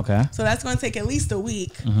go. Okay, so that's going to take at least a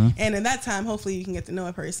week, and in that time, hopefully, you can get to know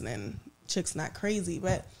a person and chick's not crazy.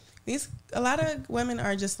 But a lot of women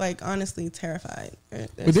are just like honestly terrified.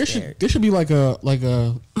 But there should be like a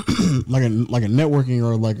networking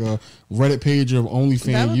or like a Reddit page of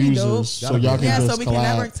OnlyFans users, so y'all can so we can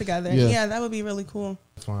network together. Yeah, that would be really cool.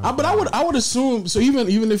 But I would assume so.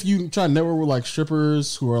 Even if you try to network with like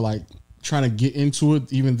strippers who are like trying to get into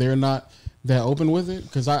it, even they're not that open with it,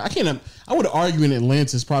 because I would argue in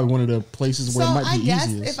Atlanta is probably one of the places where it might be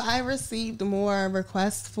easiest. If I received more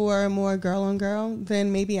requests for more girl on girl,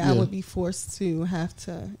 then maybe I would be forced to have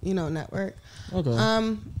to network.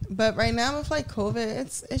 Okay. But right now with like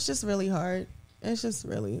COVID, it's just really hard. It's just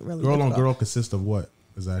really girl difficult. On girl consists of what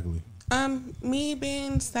exactly? Me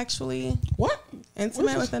being sexually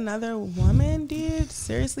intimate with another woman, dude.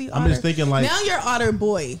 Seriously, Otter. I'm just thinking like now you're Otter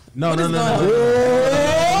boy. No. Hey,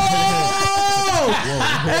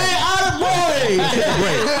 Otter boy.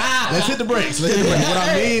 Let's hit the brakes. What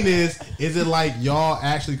I mean is it like y'all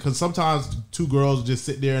actually? Because sometimes 2 girls just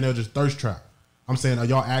sit there and they'll just thirst trap. I'm saying, are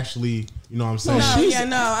y'all actually, you know what I'm saying?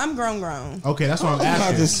 No, I'm grown. Okay, that's what I'm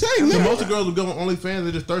asking. So most of the girls who go on OnlyFans,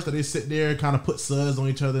 they just thirsty. They sit there and kind of put suds on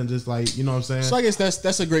each other and just like, you know what I'm saying? So I guess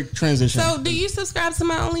that's a great transition. So do you subscribe to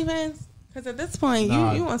my OnlyFans? Because at this point,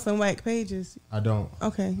 you want some whack pages. I don't.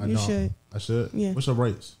 Okay, you should. I should? Yeah. What's your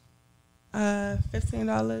rates?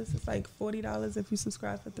 $15. It's like $40 if you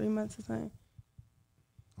subscribe for 3 months or something.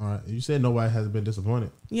 All right. You said nobody has been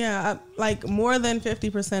disappointed. Yeah, like more than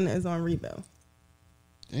 50% is on Revo.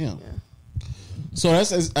 Damn. Yeah. So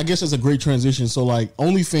I guess that's a great transition. So like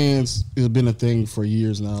OnlyFans has been a thing for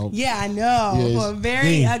years now. Yeah, I know.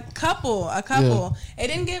 Yeah, a couple. Yeah. It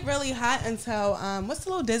didn't get really hot until what's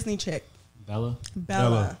the little Disney chick? Bella.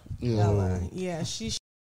 Yeah, she.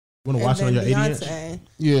 Want to watch her on your 80-inch?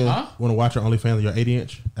 Yeah. Huh? Want to watch her OnlyFans on your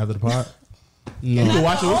 80-inch after the pod? No. You're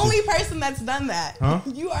not the only person that's done that. Huh?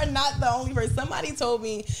 You are not the only person. Somebody told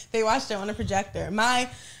me they watched it on a projector.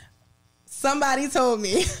 Somebody told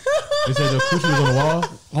me. They said the coochie was on the wall?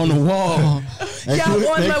 On the wall. On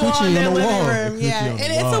the wall in their living room. Yeah. And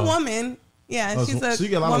it's a woman. Yeah, she's a so you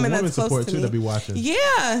get a lot woman of women that's close support to too me. that be watching.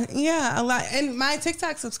 Yeah, a lot. And my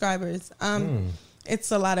TikTok subscribers,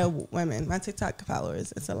 it's a lot of women. My TikTok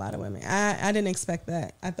followers, it's a lot of women. I didn't expect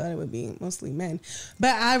that. I thought it would be mostly men.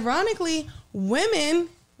 But ironically, women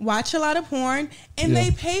watch a lot of porn and they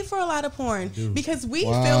pay for a lot of porn because we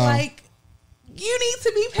feel like you need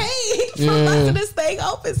to be paid for most of this thing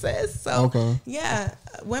open, sis. So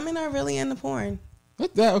women are really into porn.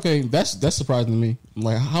 That's surprising to me.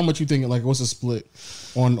 Like, how much you think? Like, what's the split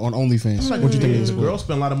on OnlyFans? Like, what you think? Girls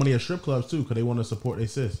spend a lot of money at strip clubs too because they want to support their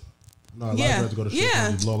sis. No, a lot of girls go to strip clubs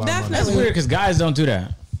and blow a lot of money. That's weird because guys don't do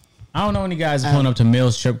that. I don't know any guys pulling up to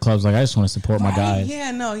male strip clubs like I just want to support my guys.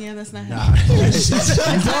 That's not happening.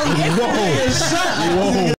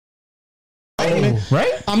 Whoa.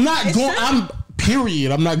 Right? I'm not going.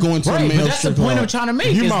 Period. I'm not going to a male strip club. That's the point I'm trying to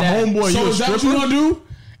make. You my homeboy. So you a is that what you gonna do?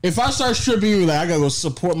 If I start stripping, you like I gotta go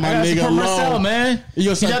support my nigga. Support Marcel, man. He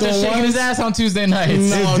out there shaking his ass on Tuesday nights.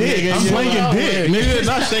 No, dick. I'm slinging dick. Nigga,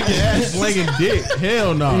 not shaking ass, slinging dick.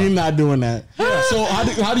 Hell no. You're not doing that. So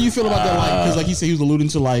how do you feel about that? Like, because like he said, he was alluding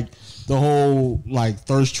to like the whole like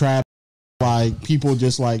thirst trap. like people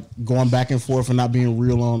just like going back and forth and not being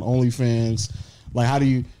real on OnlyFans? Like, how do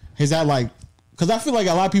you? Is that like? Because I feel like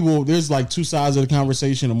a lot of people, there's like two sides of the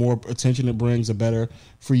conversation. The more attention it brings, the better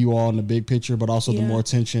for you all in the big picture. But also, the more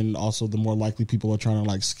attention, also the more likely people are trying to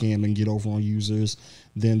like scam and get over on users.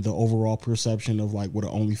 Then the overall perception of like what an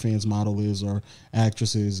OnlyFans model is or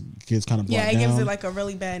actresses gets kind of brought down. It gives it like a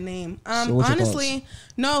really bad name. So honestly,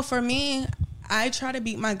 no. For me, I try to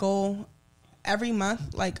beat my goal every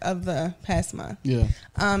month, like of the past month. Yeah.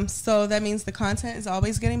 So that means the content is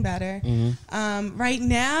always getting better. Mm-hmm. Right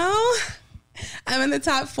now, I'm in the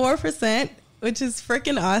top 4%, which is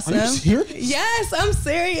freaking awesome. Are you serious? Yes, I'm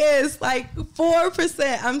serious. Like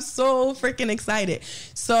 4%. I'm so freaking excited.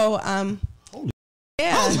 So,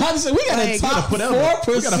 yeah. I was about to say, we got to Like, top 4%.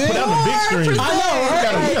 We gotta put out the big screen. I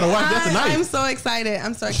know, right? We gotta watch that tonight. I'm so excited.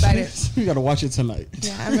 I'm so excited. We got to watch it tonight.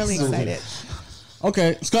 Yeah, I'm really excited.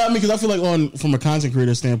 Okay, Scott, I mean, because I feel like from a content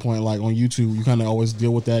creator standpoint, like on YouTube, you kind of always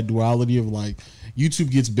deal with that duality of like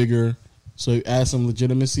YouTube gets bigger, so it adds some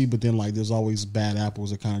legitimacy, but then like there's always bad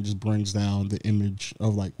apples that kind of just brings down the image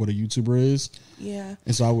of like what a YouTuber is. Yeah.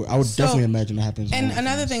 And so I would definitely imagine that happens. And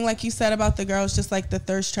another thing, like you said about the girls, just like the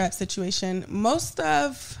thirst trap situation, most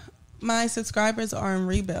of my subscribers are in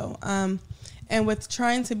rebuild. And with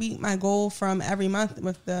trying to beat my goal from every month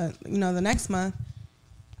with the next month,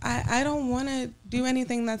 I don't want to do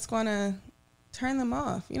anything that's going to turn them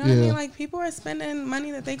off. You know what I mean? Like, people are spending money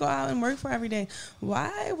that they go out and work for every day.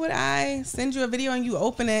 Why would I send you a video and you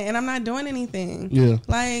open it and I'm not doing anything? Yeah.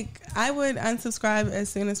 Like, I would unsubscribe as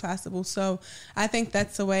soon as possible. So I think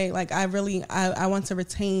that's the way, like, I want to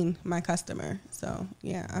retain my customer. So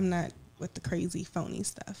yeah, I'm not with the crazy phony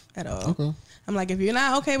stuff at all. Okay. I'm like, if you're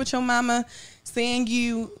not okay with your mama seeing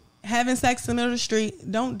you having sex in the middle of the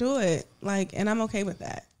street, don't do it. Like, and I'm okay with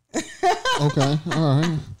that. Okay.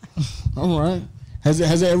 All right. Has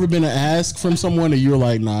there ever been an ask from someone that you're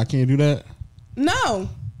like, nah, I can't do that? No.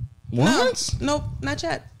 What? No. Nope, not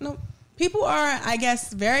yet. Nope. People are, I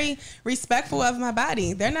guess, very respectful of my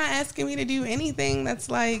body. They're not asking me to do anything that's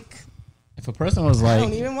like, If a person was I like,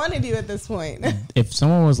 don't even want to do at this point. if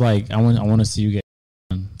someone was like, I want to see you get,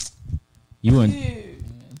 you wouldn't. Dude,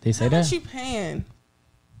 They say how that. much you paying?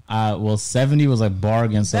 Well, 70 was like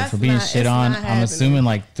bargain. So That's for being not- shit it's on, not I'm happening. assuming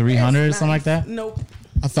like 300 or That's something like nice. that. Nope.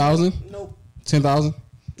 1,000? Nope. 10,000?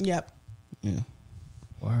 Yep. Yeah.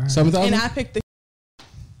 Word. 7,000? And I picked the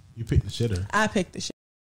You picked the shitter. shit.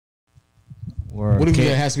 Word. What if Okay.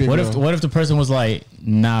 there has to be a girl? What if the person was like,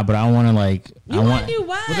 nah, but I want to like, I You want want to do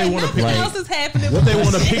what? What they wanna Nothing pick- else is happening. What they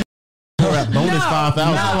want to pick? Bonus No,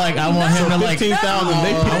 5,000. not like I want him to like. 15,000.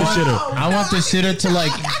 They pick the shitter. I want the shitter to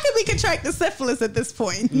like. I could be contracting syphilis at this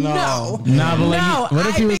point. No. Nah, but like, No, what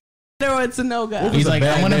if he was? or it's a no-go. He's like,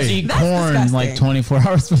 I want him to eat That's corn disgusting. like 24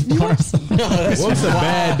 hours before. What's a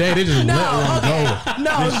bad day? They just No, let one okay. go.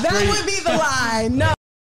 No, Just that straight would be the line. No.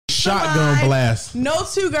 Shotgun line. blast. No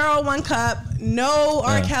 2 girl, 1 cup. No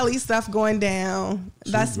R. Yeah. Kelly stuff going down.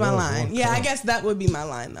 That's my girls, line. 1 Yeah, I cup. guess that would be my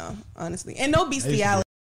line, though, honestly. And no bestiality.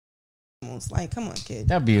 Like, come on, kid.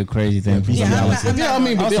 That'd be a crazy thing. For Yeah, somebody I'm else not- to- Yeah, I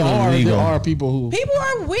mean, but Also there illegal. are people who. People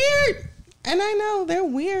are weird. And I know they're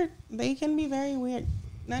weird. They can be very weird.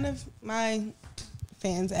 None of my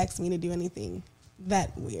fans ask me to do anything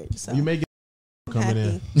that weird. So You make it I'm coming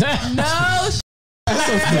in. happy. No,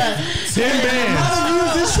 10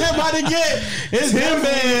 bands. This shit about to get. It's 10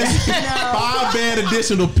 bands. 5 band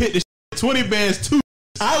additional pit. The 20 bands too.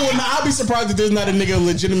 I'd be surprised if there's not a nigga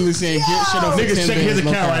legitimately saying get shit off. Niggas checking his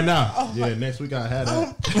account right now. now. Yeah, next week I had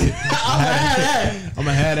that. I I'm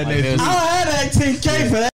gonna have that next week. had that 10K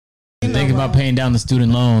for that. Thinking about paying down the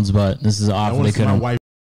student loans, but this is an I offer want they to see my couldn't. wife.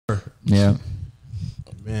 Yeah,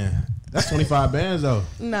 Man, that's 25 bands though.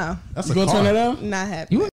 no, That's You a gonna car. turn that down? not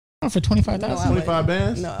happy. you went for 25,000. No, I 25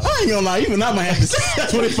 bands. No, I ain't gonna lie, even I might have to say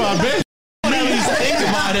 25 bands. Think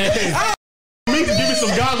about it. Me to give me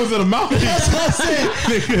some goggles in the mouth. That's what I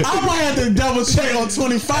said. I might have to double check on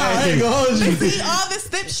 25. I ain't gonna hold you. see, all the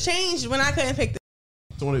steps changed when I couldn't pick the.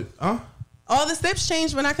 20, huh? All the steps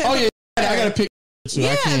changed when I couldn't. Oh pick yeah, I gotta pick. So I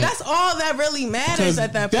Yeah, can't. that's all that really matters Because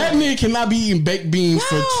at that that point. nigga cannot be eating baked beans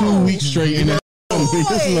for 2 weeks straight. And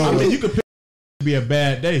I mean, you could pick be a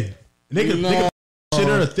bad day. They could shit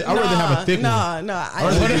or I'd rather have a thick one. No.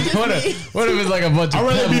 What if it's like a bunch of I'd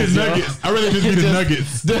rather be pebbles, the yo? nuggets. I'd rather just be the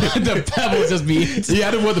nuggets. The pebbles just be. Yeah,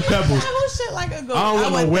 I just want the pebbles. Shit like a goat. I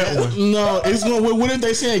don't want no wet that. one. No, it's gonna. What if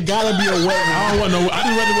they say it gotta be a wet one? I don't want no. I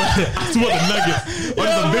just want the nuggets. Or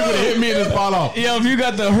just a big one to hit me and just fall off. Yo, if you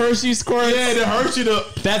got the Hershey squirt, Yeah, the Hershey,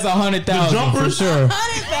 that's 100,000 The for jumpers? sure.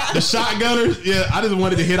 the shotgunners. Yeah, I just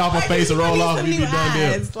wanted to hit off my face and roll off and you be done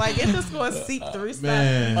there. Like, it's just going to seep through stuff.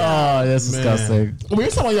 Man. Oh, that's Man. disgusting. We're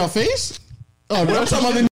talking about your face. Oh, no, I'm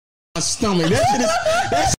talking about the stomach. That shit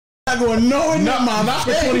is not going nowhere near my Not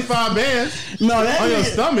for face. 25 bands. No, that On your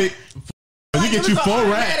nigga- stomach. You get you 4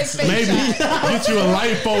 racks, maybe. Get you a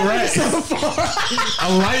light 4 racks. A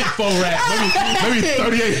light 4 racks. Maybe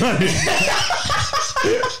 3,800.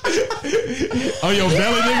 On your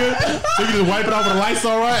belly, nigga. So you can just wipe it off with a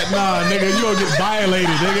Lysol rack? Nah, nigga, you gonna get violated,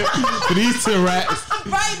 nigga. For these 2 racks.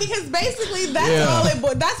 Right, because basically that's all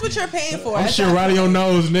it. That's what you're paying for. I'm shit right on your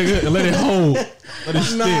nose, nigga, and let it hold. Let it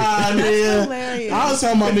stick. Nah, nigga. hilarious. I was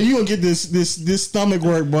talking about you gonna get this stomach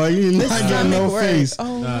work, boy. You not got no Stomach work. face.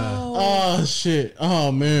 Oh no, Oh shit.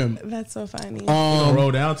 Oh man. that's so funny. Gonna roll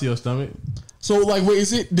down to your stomach. So like, wait,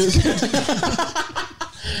 is it?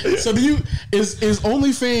 So do you is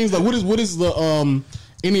OnlyFans like what is the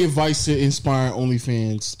any advice to inspire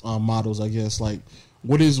OnlyFans models? I guess like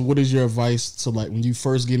what is your advice to like when you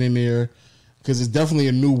first get in there, because it's definitely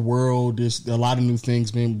a new world. There's a lot of new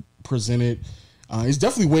things being presented. It's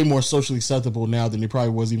definitely way more socially acceptable now than it probably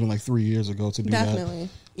was even like 3 years ago to do Definitely.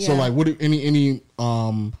 that. So Yeah. like, what any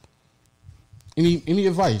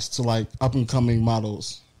advice to like up and coming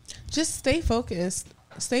models? Just stay focused.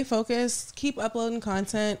 Stay focused. Keep uploading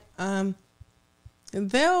content.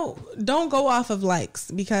 Don't go off of likes,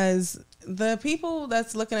 because the people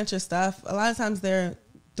that's looking at your stuff, a lot of times they're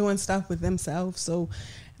doing stuff with themselves, so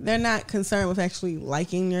they're not concerned with actually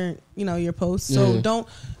liking your post. So Yeah.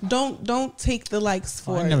 don't take the likes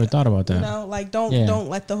for I never thought about that. You know, like don't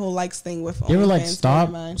let the whole likes thing with. You ever like OnlyFans blow stop?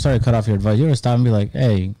 your mind. Sorry, to cut off your advice. You ever stop and be like,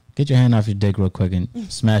 "Hey, get your hand off your dick real quick and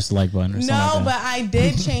smash the like button" or something No, like but that? I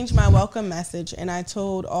did change my welcome message, and I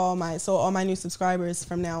told all my new subscribers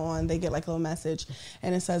from now on, they get like a little message,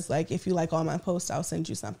 and it says like, if you like all my posts, I'll send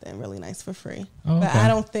you something really nice for free. Oh, But okay. I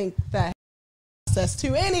don't think that access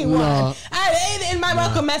to anyone. No. And my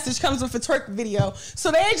welcome message comes with a twerk video,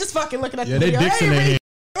 so they ain't just fucking looking at Yeah, the they video. dicks in ain't their really- hand.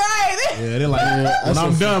 Right. Yeah, they're like, when that's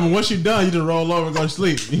I'm a- done, once you're done, you just roll over and go to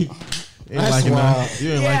sleep. You ain't That's liking wild. nothing.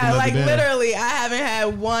 You ain't Yeah, liking like nothing. literally, I haven't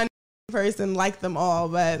had one person like them all,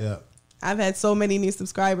 but Yeah. I've had so many new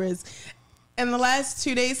subscribers. In the last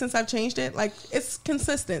 2 days since I've changed it, like it's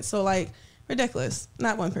consistent. So like ridiculous.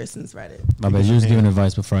 Not one person's read it. My bad. You was giving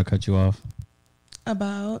advice before I cut you off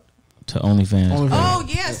About to OnlyFans. Oh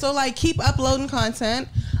yeah, so like keep uploading content,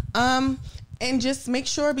 and just make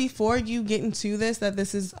sure before you get into this that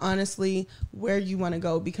this is honestly where you want to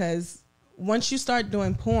go, because once you start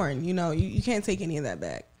doing porn, you can't take any of that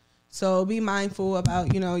back. So be mindful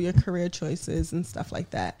about your career choices and stuff like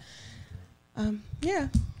that. Yeah,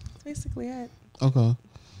 basically it. Okay.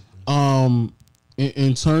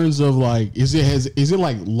 In terms of like, is it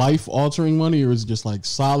like life altering money, or is it just like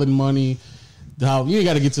solid money? How you ain't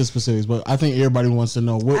got to get to the specifics, but I think everybody wants to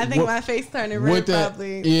know what. I think my face turning red what that,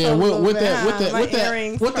 probably. yeah, told a what little bit, that, what huh? that, My what that,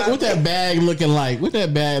 earrings what that, what that probably. bag looking like? What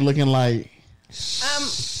that bag looking like?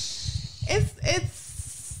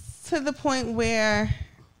 It's to the point where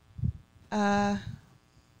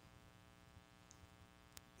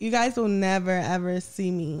you guys will never ever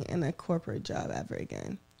see me in a corporate job ever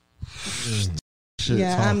again. Shit,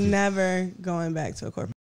 Yeah, talk, I'm never going back to a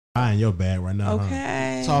corporate. I in your bag right now. huh?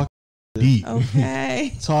 Okay. talk, Deep.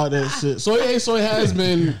 Okay. talk that shit. So it has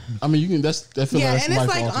been. I mean, you can. That feel Yeah, like and it's life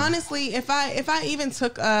like altering. honestly, if I even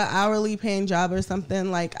took a hourly paying job or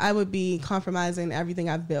something, like I would be compromising everything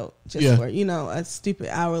I've built just Yeah. for a stupid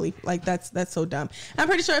hourly. Like that's so dumb. I'm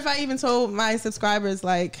pretty sure if I even told my subscribers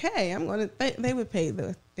like, hey, I'm gonna, they would pay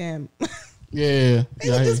the damn. Yeah, They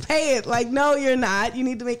yeah. would I hear just pay it. Like, no, you're not. You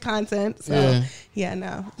need to make content. So Yeah. yeah,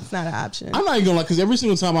 no, it's not an option. I'm not even gonna lie, because every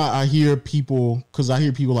single time I hear people,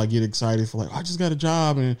 like get excited for like, I just got a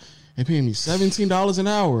job and paying me $17 an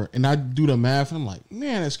hour, and I do the math and I'm like,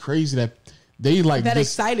 man, that's crazy that they like that this-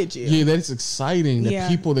 excited you. Yeah, that's exciting that Yeah.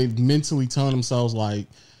 people they mentally telling themselves like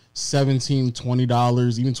 $17,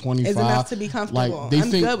 $20, even $25 Is enough to be comfortable. Like they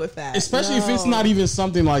I'm think, good with that. especially if it's No. not even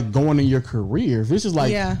something like going in your career. If it's just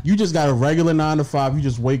like Yeah. you just got a regular 9 to 5, you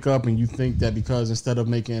just wake up and you think that because instead of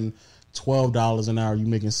making $12 an hour, you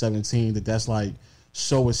making 17, that's like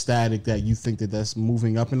so ecstatic that you think that that's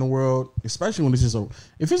moving up in the world. Especially when it's just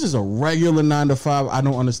if it's just a regular 9 to 5, I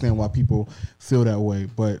don't understand why people feel that way.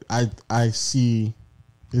 But I see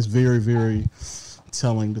it's very, very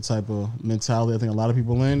telling the type of mentality I think a lot of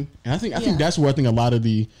people in, and I think Yeah. that's where I think a lot of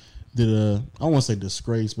the I don't want to say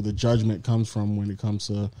disgrace, but the judgment comes from when it comes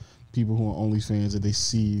to people who are OnlyFans, that they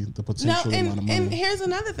see the No, potential amount of and money. here's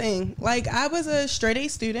another thing. Like, I was a straight A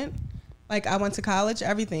student. Like, I went to college,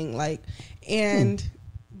 everything. Like, and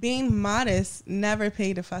being modest never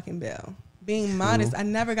paid a fucking bill. Being modest, I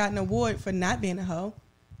never got an award for not being a hoe.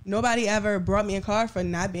 Nobody ever brought me a car for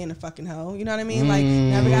not being a fucking hoe. You know what I mean? Like,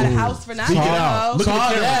 never got a house for not being a hoe. Look at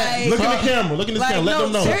the camera. Like, Look at the camera. Look at this camera. Let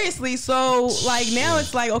them know. Seriously. So, like, now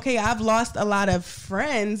it's like, okay, I've lost a lot of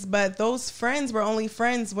friends, but those friends were only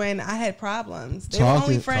friends when I had problems. They were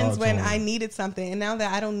only friends when I needed something. And now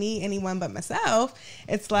that I don't need anyone but myself,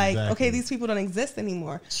 it's like, okay, these people don't exist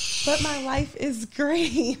anymore. But my life is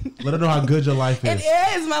great. Let them know how good your life is. It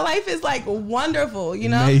is. My life is, like, wonderful, you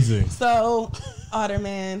know? Amazing. So... Otter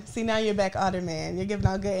Man. See, now you're back, Otter Man. You're giving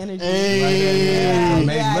out good energy. Hey.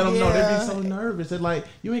 Let them know. They be so nervous. They're like,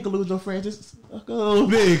 you ain't gonna lose your friend. Just suck a little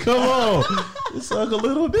bit. Come on. Just suck a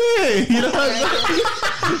little bit. You know what I'm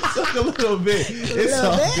saying? Suck a little bit. It's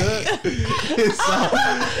all good.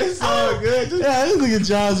 It's all good. Yeah, this nigga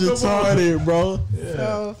John's retarded, bro. Yeah.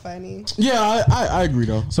 So funny. Yeah, I agree,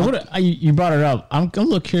 though. So what you brought it up. I'm a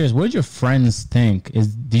little curious. What did your friends think?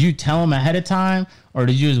 Did you tell them ahead of time? Or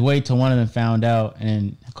did you just wait till one of them found out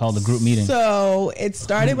and call the group meeting? So it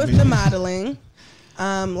started with the modeling,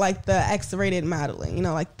 like the X-rated modeling, you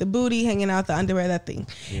know, like the booty hanging out, the underwear, that thing.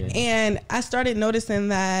 Yeah. And I started noticing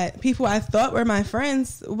that people I thought were my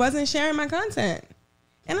friends wasn't sharing my content.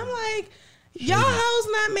 And I'm like, y'all hoes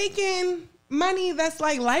not making money that's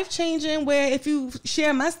like life-changing, where if you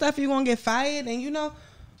share my stuff, you're going to get fired. And, you know,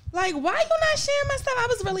 like, why you not sharing my stuff? I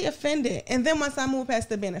was really offended. And then once I moved past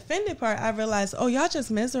the being offended part, I realized, oh, y'all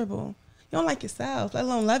just miserable. You don't like yourself, let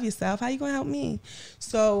alone love yourself. How you going to help me?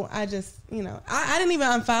 So I just, you know, I didn't even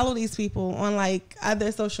unfollow these people on, like,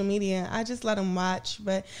 other social media. I just let them watch.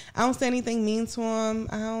 But I don't say anything mean to them.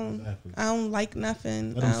 I don't like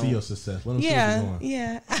nothing. Let them see your success. Let them see what you're doing.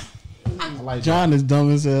 Yeah. Like John is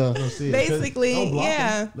dumb as hell. Basically,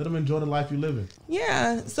 yeah. Let them enjoy the life you living.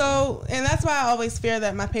 Yeah. So, and that's why I always fear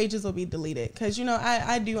that my pages will be deleted, because, you know,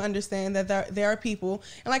 I do understand that there are people,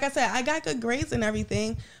 and like I said, I got good grades and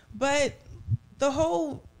everything, but the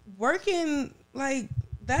whole working, like,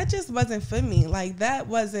 that just wasn't for me. Like, that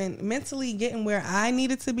wasn't mentally getting where I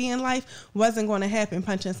needed to be in life. Wasn't going to happen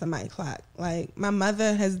punching somebody's clock. Like, my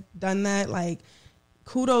mother has done that. Like,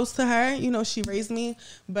 kudos to her. You know, she raised me.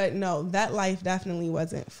 But no, that life definitely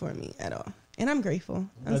wasn't for me at all. And I'm grateful.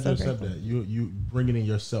 I'm so grateful. That. You bringing in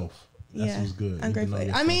yourself. That's what's good. I'm grateful.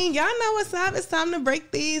 I mean, y'all know what's up. It's time to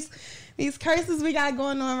break these curses we got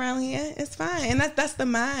going on around here. It's fine. And that's the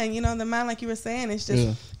mind. You know, the mind, like you were saying, it's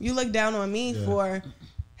just you look down on me for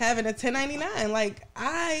having a 1099. Like,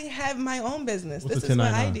 I have my own business. This is what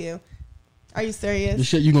I do. Are you serious? The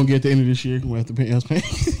shit you gonna get at the end of this year, we have to pay us pay.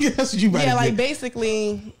 That's what you better like get.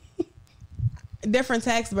 Basically different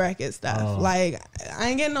tax bracket stuff. Like, I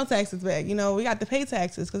ain't getting no taxes back. You know, we got to pay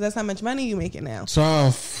taxes because that's how much money you making now.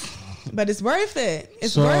 Tough. But it's worth it.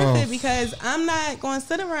 It's worth it because I'm not going to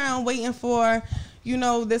sit around waiting for, you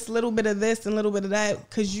know, this little bit of this and little bit of that,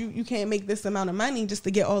 because you can't make this amount of money just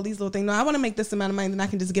to get all these little things. No, I want to make this amount of money, then I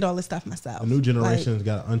can just get all this stuff myself. The new generation's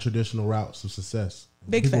got untraditional routes of success.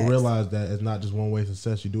 People realize that it's not just one way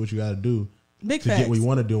success. You do what you got to do to get what you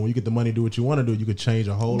want to do. When you get the money to do what you want to do, you could change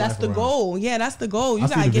a whole life. That's the goal. Yeah, that's the goal. You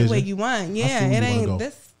got to get what you want. Yeah, it ain't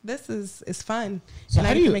this. This is fun. So and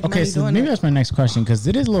how do you? Okay, so maybe that's my next question, because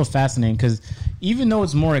it is a little fascinating. Because even though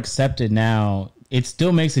it's more accepted now, it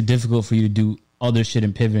still makes it difficult for you to do other shit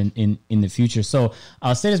and pivot in the future. So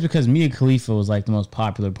I'll say this because Mia Khalifa was like the most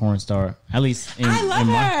popular porn star, at least in I love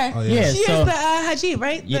her. Oh, yeah. She is the Hajib,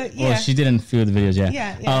 right? Well, she did in a few of the videos.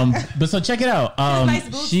 Yeah. But so check it out.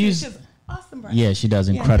 She's awesome, bro. Yeah, she does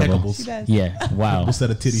incredible. Yeah, she does. Yeah, wow. What set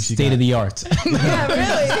of titties she State of the art.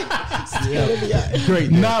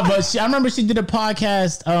 Great. No, but I remember she did a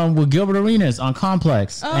podcast with Gilbert Arenas on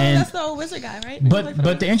Complex. Oh, and that's the old wizard guy, right?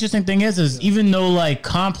 But the interesting thing is even though like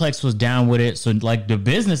Complex was down with it, so like the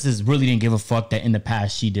businesses really didn't give a fuck that in the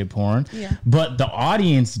past she did porn. Yeah. But the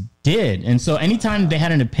audience did, and so anytime they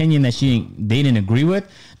had an opinion that they didn't agree with,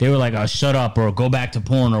 they were like, "Oh, shut up," or "Go back to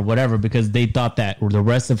porn," or whatever, because they thought that the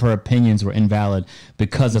rest of her opinions were invalid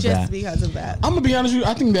because of that. Just because of that. I'm gonna be honest with you.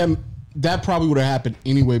 I think that probably would have happened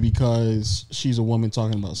anyway because she's a woman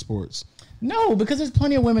talking about sports. No, because there's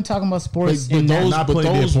plenty of women talking about sports. But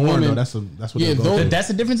those women, that's what that's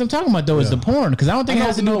the difference I'm talking about, though, is the porn. Because I don't think it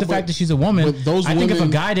has to do with the fact that she's a woman. I think if a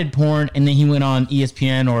guy did porn and then he went on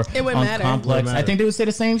ESPN or on Complex, I think they would say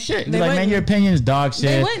the same shit. Be like, man, your opinion is dog shit.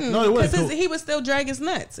 They wouldn't. No, because he would still drag his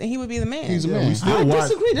nuts and he would be the man. He's a man. I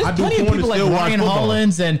disagree. There's plenty of people like Ryan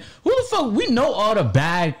Hollins and who the fuck? We know all the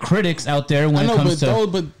bad critics out there when it comes to.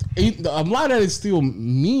 But a lot of that is still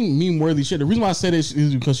meme-worthy shit. The reason why I said this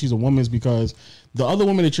is because she's a woman is because the other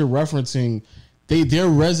women that you're referencing, their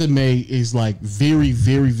resume is like very,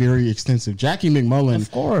 very, very extensive. Jackie McMullen,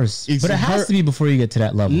 of course, but it has to be before you get to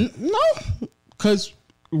that level. No, because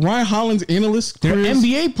Ryan Hollins analyst They're careers,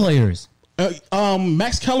 NBA players.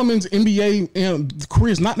 Max Kellerman's NBA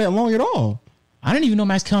career is not that long at all. I didn't even know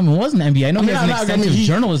Max Kellerman was in the NBA. I know he has an extensive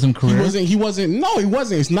journalism career. He wasn't. No, he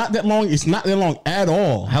wasn't. It's not that long. It's not that long at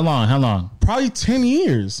all. How long? Probably 10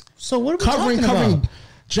 years. So what are we talking about?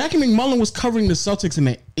 Jackie McMullen was covering the Celtics in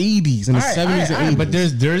the 80s and the 70s and 80s. But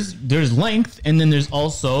there's length, and then there's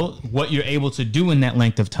also what you're able to do in that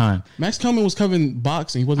length of time. Max Kellerman was covering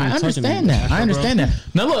boxing. He wasn't. I understand that. I understand that.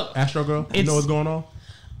 Now look, Astro Girl, you know what's going on?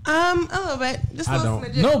 A little bit. Just a little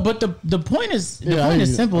smidget. No, but the point is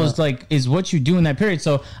simple. It's like is what you do in that period.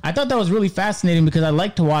 So I thought that was really fascinating because I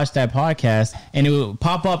like to watch that podcast and it would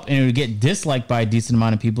pop up and it would get disliked by a decent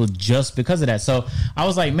amount of people just because of that. So I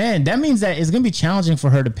was like, man, that means that it's gonna be challenging for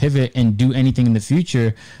her to pivot and do anything in the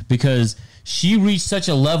future because she reached such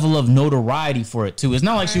a level of notoriety for it too. It's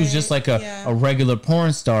not like she was just like a regular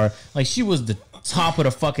porn star. Like she was the top of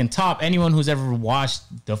the fucking top. Anyone who's ever watched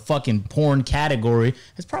the fucking porn category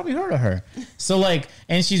has probably heard of her. So like,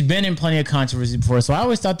 and she's been in plenty of controversy before. So I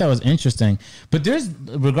always thought that was interesting. But there's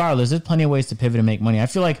plenty of ways to pivot and make money. I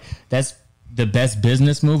feel like that's the best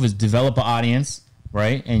business move is develop an audience,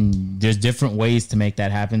 right? And there's different ways to make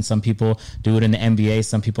that happen. Some people do it in the NBA.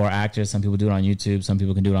 Some people are actors. Some people do it on YouTube. Some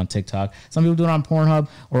people can do it on TikTok. Some people do it on Pornhub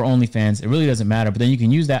or OnlyFans. It really doesn't matter. But then you can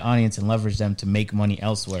use that audience and leverage them to make money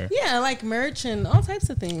elsewhere. Yeah, like merch and all types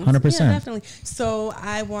of things. 100%. Yeah, definitely. So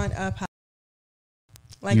I want a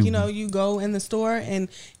you go in the store and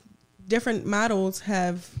different models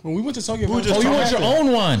have. When we went to Tokyo, you want your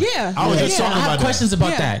own one? Yeah, I was just talking I about have questions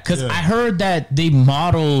about that because Yeah. I heard that they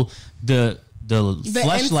model the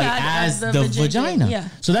fleshlight as the vagina. Yeah.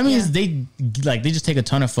 So that means they just take a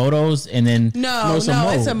ton of photos and then No, it's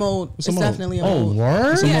a mold. It's definitely a mold.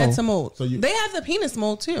 Word? It's a mold. So they have the penis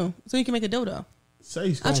mold too, so you can make a dildo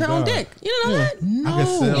Say, out your own dick. You don't know that? no. I can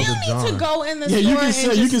sell You the don't need John. to go in the Yeah, store. you can sell-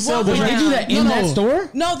 and you just can sell walk the- Wait, they around. do that in that store?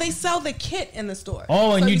 No, they sell the kit in the store.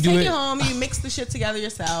 Oh, and so you do take it- it home. You mix the shit together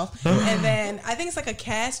yourself, and then I think it's like a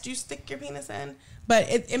cast you stick your penis in, but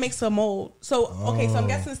it makes a mold. So so I'm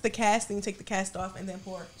guessing it's the cast, and you take the cast off and then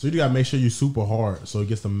pour. So you gotta make sure you super hard so it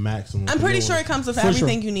gets the maximum. I'm pretty sure it comes with For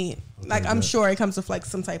everything sure. you need. Like I'm sure it comes with like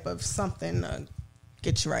some type of something to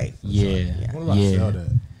get you right. Yeah. What about sell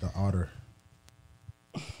that? The otter.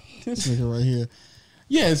 This nigga right here.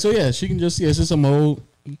 Yeah, so yeah, she can just it's just a mold,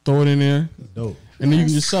 throw it in there, Dope. and then you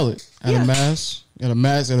can just sell it at a mass at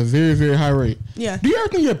a very, very high rate. Yeah. Do you ever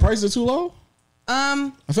think your prices are too low?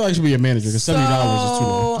 I feel like you should be a manager because $70 is too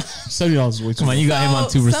low. $70 is way too Come on, low. you got him on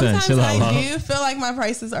 2%. Sometimes Chill out, I love. do feel like my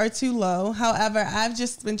prices are too low. However, I've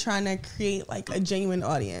just been trying to create like a genuine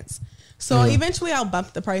audience. So eventually I'll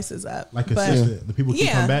bump the prices up. Like But- consistent. The people keep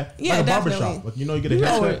Yeah. coming back. Yeah, like a definitely. barbershop. Like, you get a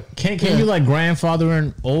haircut. Can you like grandfather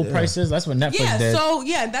in old prices? That's what Netflix Yeah, did. so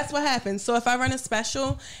that's what happens. So if I run a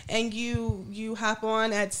special and you hop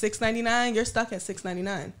on at $6.99, you're stuck at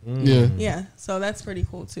 $6.99. Yeah. Yeah, so that's pretty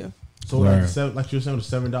cool too. So like you're saying with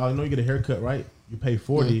 $7, you get a haircut, right? You pay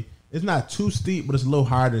 $40. It's not too steep, but it's a little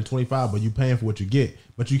higher than $25. But you paying for what you get.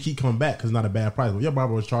 But you keep coming back because it's not a bad price. When your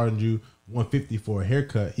barber was charging you $150 for a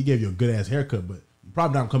haircut, he gave you a good ass haircut, but you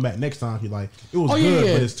probably not come back next time. You're like, it was good,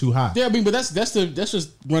 but it's too high. Yeah, I mean, but that's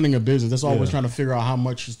just running a business. That's always Yeah. trying to figure out how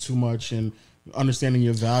much is too much and understanding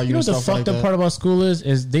your value. You know and what the stuff fucked like up that. part about school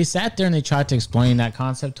is they sat there and they tried to explain that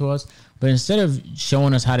concept to us, but instead of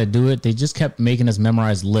showing us how to do it, they just kept making us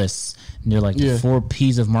memorize lists. And they're like the 4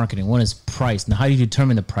 P's of marketing. One is price. Now, how do you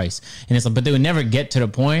determine the price? And it's like, but they would never get to the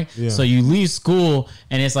point. Yeah. So you leave school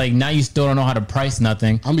and it's like now you still don't know how to price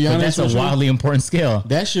nothing. I'll be But honest that's with a you. wildly important skill.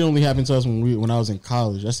 That shit only happened to us when I was in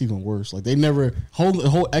college. That's even worse. Like they never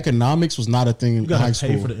whole economics was not a thing in You gotta high pay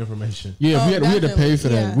school. for the information. Yeah, we had to pay for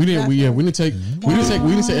that. Yeah, We didn't take economics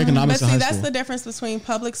But in see, high that's school. the difference between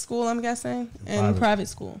public school, I'm guessing, and private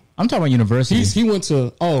school. I'm talking about university. He went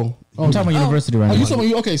to I'm talking about university right Oh, now. you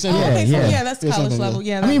talking? Okay, so Okay, so yeah. that's Yeah, college something, level.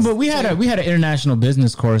 Yeah, I mean, but we had an international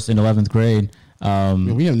business course in 11th grade.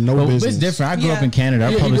 we have no But business. it's different. I grew up Yeah. in Canada.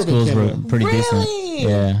 Our Yeah, you public grew up in schools were Canada. pretty decent. Really?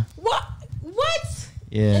 Yeah, What?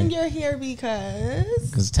 yeah. And you're here because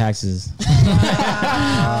Because taxes,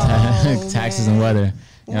 Oh, taxes and weather.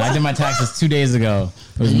 You know, I did my taxes 2 days ago.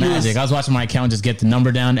 It was magic. I was watching my account just get the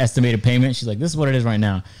number down, estimated payment. She's like, "This is what it is right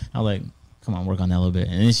now." I was like, "Come on, work on that a little bit."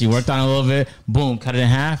 And then she worked on it a little bit. Boom, cut it in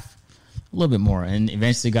half, a little bit more, and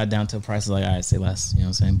eventually got down to a price of like, "All right, say less." You know what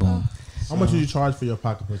I'm saying? Boom. How much do you charge for your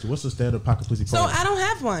pocket pussy? What's the standard pocket pussy So price? I don't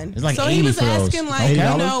have one. It's like so he 80 was for those. asking like,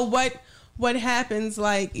 $80? you know, what happens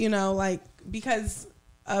like, you know, like because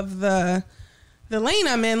of the lane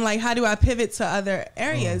I'm in, like how do I pivot to other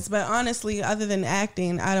areas? But honestly, other than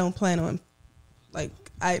acting, I don't plan on like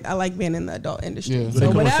I like being in the adult industry. Yeah. Do they So come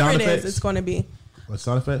with whatever sound it is, effects? it's going to be. Like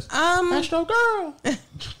sound effects? Astro Girl.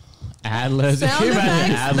 Ad libs. Sound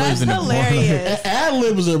effects. That's hilarious. Ad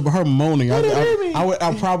lib was her moaning.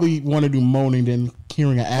 I probably want to do moaning than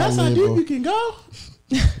hearing an ad That's how lib. deep you can go.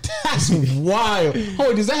 That's wild.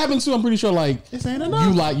 Oh, does that happen too? I'm pretty sure. Like This ain't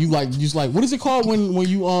enough. you like. What is it called when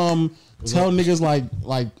you tell niggas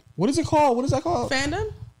like what is it called? What is that called?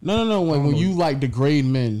 Fandom? No. When you like degrade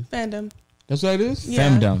men. Fandom. That's what it is. Yeah.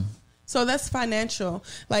 Femdom. So that's financial.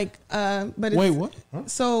 Like, but it's, Wait, what?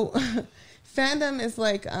 So fandom is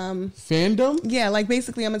like, Fandom? yeah, like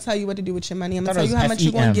basically I'm gonna tell you what to do with your money. I'm I gonna thought tell it you how was much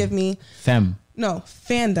you're gonna FEM. give me. Fem. No,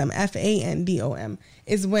 fandom, FANDOM,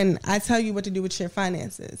 is when I tell you what to do with your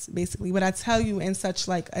finances, basically. But I tell you in such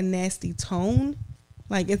like a nasty tone,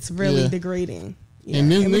 like it's really Yeah. degrading. Yeah.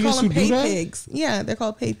 And then we niggas call them who do pay that? pigs. Yeah, they're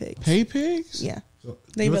called pay pigs. Pay pigs? Yeah. So,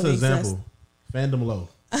 They give us an really example. Fandom low.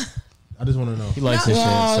 I just want to know. He likes this shit.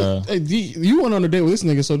 So. Hey, you went on a date with this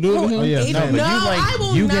nigga, so do it to him. Oh, yeah. Agent, No, but no, you, like, I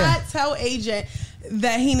will you not get- tell Agent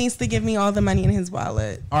that he needs to give me all the money in his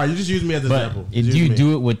wallet. All right, you just use me as an But example. do you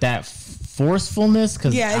do it with that forcefulness?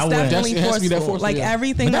 Because Yeah, it's I would. definitely It has to be that forceful. forceful, Like yeah.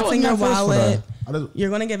 everything But that that's in wasn't your that forceful, wallet, I just, you're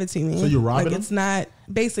gonna give it to me. So you're robbing like him? it's not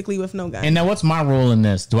basically with no gun. And now, what's my role in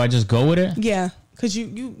this? Do I just go with it? Yeah, because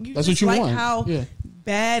you That's just what you like want. how Yeah.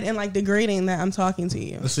 bad and like degrading that I'm talking to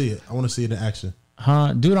you. let's see it. I want to see it in action.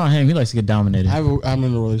 Huh? Do it on him. He likes to get dominated. I'm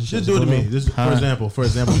in a relationship. Just do it to me. Just for example. For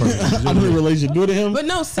example. Just do I'm it in to a me. relationship. Do it to him. But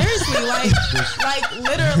no, seriously, like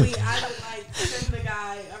literally, I would like send the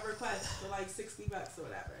guy a request for like $60 or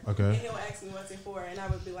whatever. Okay. And he'll ask me what's it for, and I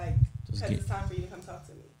would be like, because it's time for you to come talk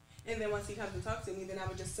to me. And then once he comes and talks to me, then I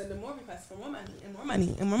would just send him more requests for more money and more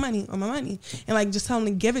money and more money and more money, and like just tell him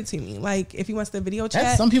to give it to me. Like if he wants to video chat,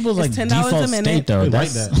 That's some people's like it's $10 default a minute. state though. They like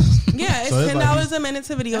That's that. Yeah, it's So it's $10 like a minute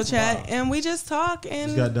to video chat, wild. and we just talk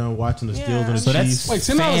and Just got done watching the Yeah. Steelers and the so that's Chiefs. Wait,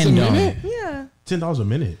 $10 a fandom. minute? yeah, $10 a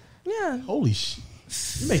minute. yeah. Holy shit!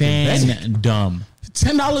 You making bank. Fandom.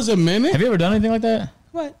 $10 a minute? Have you ever done anything like that?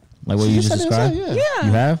 What? Like what you just said it described? herself, Yeah.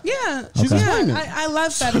 You have? Yeah. She's Okay. explaining it. I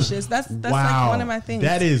love fetishes. That's Wow. like one of my things.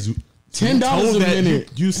 That is $10 told a that minute.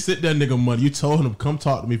 You sit that nigga money. You told him come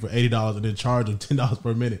talk to me for $80 and then charge him $10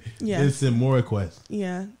 per minute. Yeah. Then send more requests.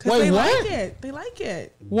 Yeah, because Wait, they what? like it. They like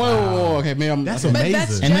it. Whoa. Okay, maybe I'm. That's okay. amazing. But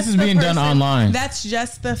that's And this just is the being done online. That's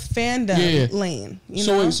just the fandom Yeah. lane. You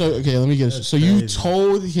So know? wait, so okay, let me get it. So you crazy.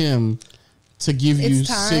 told him to give you it's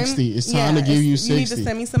time. 60. It's time to give you You need 60. to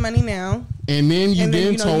send me some money now. And then you And then,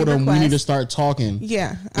 then you know, told you him we need to request. start talking. Yeah,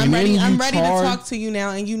 And I'm then ready. you I'm ready charge- to talk to you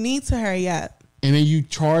now, and you need to hurry up. And then you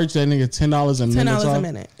charge that nigga $10 a minute. $10 a talk?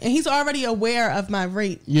 minute, and he's already aware of my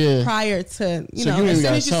rate. Yeah. Prior to you So know, you ain't as soon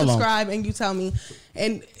gotta as you tell 'em. subscribe and you tell me,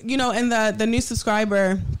 and you know, in the new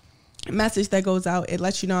subscriber message that goes out, it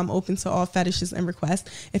lets you know I'm open to all fetishes and requests.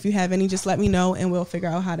 If you have any, just let me know, and we'll figure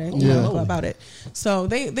out how to you know, go about it. So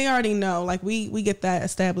they already know. Like we get that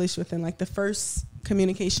established within like the first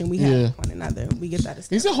communication we have Yeah. with one another. We get that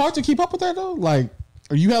established. Is it hard to keep up with that though? Like,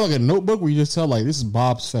 or you have like a notebook where you just tell like this is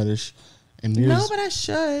Bob's fetish, and No, here's- but I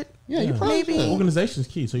should. yeah, you probably maybe. should. Organization is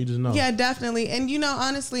key, so you just know. Yeah, definitely. And you know,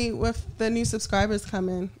 honestly, with the new subscribers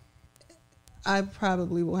coming, I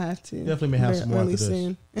probably will have to. Definitely may have some more really after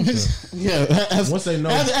this. soon. Yeah, Once they know,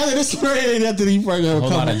 after this story, and after you probably A gonna whole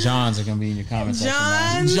lot come. of Johns are gonna be in your comment section.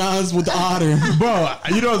 now. John, John's with the otter. bro,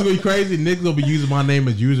 you know what's gonna be crazy? Niggas gonna be using my name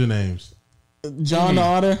as usernames. John the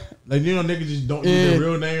otter. Like you know, niggas just don't Yeah. use their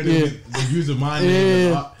real name. They Yeah. just using my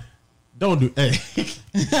name. Yeah. Don't do. Hey,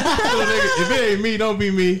 if it ain't me, don't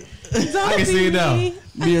be me. don't I can be see it now. me.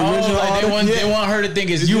 The Oh, original like otter. they want her to think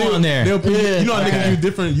it's you on there. They'll put, Yeah. You know how niggas Okay. use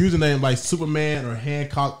different usernames like Superman or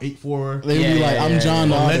Hancock 84 They Yeah, be like, yeah, I'm yeah, John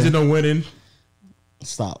the or otter. Legend of Winning.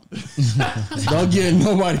 Stop. Don't get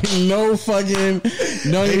nobody no fucking.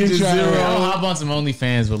 Don't even Agent try. Zero. I'll hop on some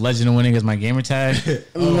OnlyFans with Legend of Winning as my gamer tag.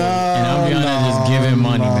 No, And I'll be on there just giving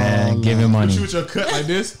money, man. Giving Would money. you with your cut like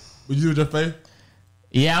this? Would you do with your face?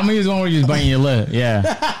 Yeah, I'm gonna use one where you're just biting your lip. Yeah.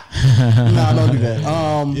 Nah, don't do that.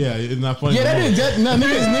 Yeah, it's not funny. Yeah, that no is more. that.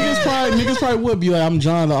 No, niggas probably would be like, I'm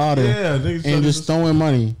John the otter, Yeah, niggas and just throwing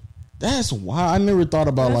money. That's wild. I never thought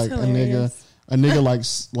about That's like hilarious. a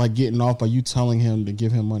nigga like getting off by you telling him to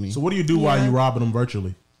give him money. So what do you do while Yeah. you robbing them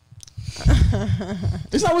virtually?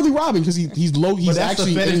 It's not really robbing because he's low. He's But that's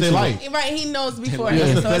actually the fetish they into like. it. Right, he knows before. Yeah. That's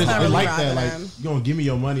so the fetish. it's not I really like that. robbing Like him. you gonna give me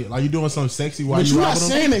your money? Like you doing something sexy while But you you're not robbing them?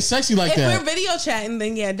 saying it sexy like If that. we're video chatting,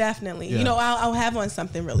 then yeah, definitely. Yeah. You know, I'll have on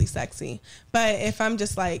something really sexy. But if I'm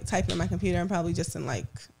just like typing on my computer, I'm probably just in like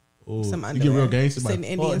Ooh, some you underwear. get real gangster. Sitting Like,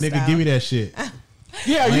 Indian nigga, style. give me that shit.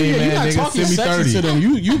 Yeah, Hey, you're man, not nigga, talking send me sexy 30. to them.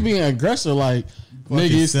 You being aggressive like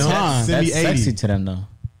nigga, it's send- time. send me That's 80. sexy to them though.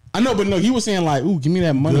 I know, but no, he was saying like, "Ooh, give me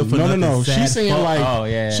that money." Good for No. nothing, sad She's saying fuck. like, Oh,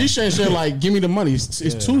 yeah. she's saying like, "Give me the money."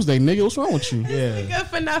 It's Tuesday, nigga. What's wrong with you? Yeah. Good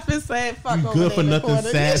for nothing, sad fuck. You over good for there in the nothing, corner.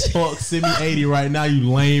 sad fuck. Send me 80 right now, you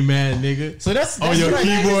lame man, nigga. So that's On your right.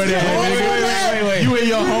 keyboard ass nigga. Wait. You in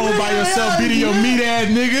your home by yourself beating your meat ass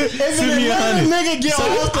nigga. Send me 100. Nigga, get So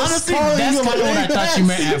off the honestly, phone. that's You kind of what I like, thought you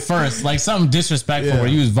meant at first, like something disrespectful Yeah. where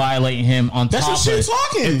you was violating him on That's top what she of. was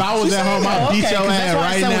talking. If I was at home, I'd beat your 'cause that's ass why I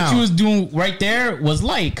right said now. what you was doing right there was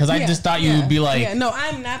light, because I Yeah, just thought you would be like, yeah, no,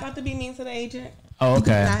 I'm not about to be mean to the agent. oh,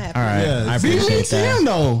 okay, Not all happening. right, Yeah, I Be mean appreciate to him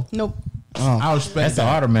that. though. Nope. I respect That's the that.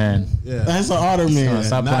 harder man. Yeah. That's an order man.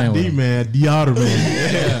 Stop Not playing with D him. man, the other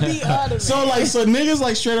man. The other So like, so niggas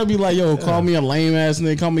like straight up be like, "Yo, call me a lame ass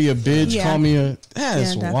nigga, call me a bitch, Yeah. call me a."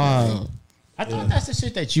 That's Yeah, wild. I thought that's the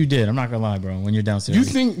shit that you did. I'm not gonna lie, bro. When you're downstairs, You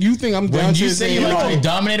think I'm down when to you say you like to be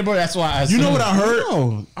dominated, bro, that's why I. You know what I heard?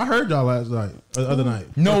 No. I heard y'all last night, the other night.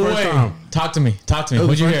 No The first way. time. Talk to me. Talk to me. It was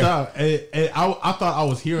What'd you the first hear? time. And I thought I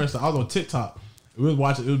was hearing something. I was on TikTok. We was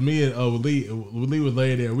watching. It was me and Lee. Lee was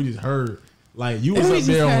laying there. We just heard like you was We up just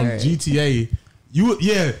there on heard. GTA.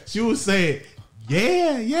 She was saying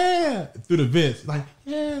yeah through the vents like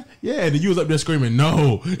yeah. And then you was up there screaming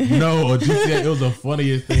no on GTA. It was the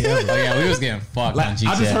funniest thing ever. Oh yeah, we was getting fucked Like on GTA.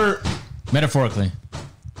 I just heard. Metaphorically.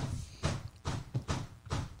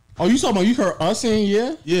 Oh, you talking about you heard us saying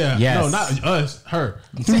yeah Yeah. Yes. No, not us. Her.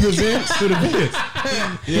 through the vents? Through the vents.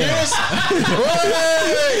 Yes.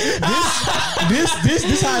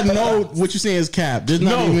 This how I know what you're saying is cap. There's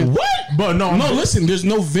not No. even What? But no. no. Listen, there's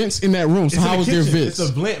no vents in that room. So It's in how the is there kitchen. vents? It's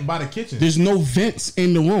a vent by the kitchen. There's no vents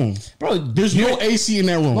in the room. Bro, There's no AC in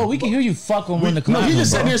that room. Bro, we can hear you fuck when we're in the no, classroom, he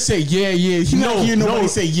just bro. sat there and say yeah. He not hear nobody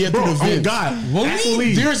say yeah bro, through the vents. Oh God. Well,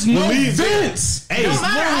 Actually, there's no Lee- vents. Hey, No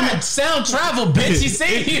matter how much sound travel, bitch. He said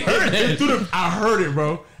he heard it. I heard it,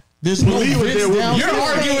 bro. There's no Lee was vents there with me. downstairs. You're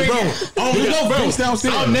arguing, bro. Oh, There's yeah, no bro. vents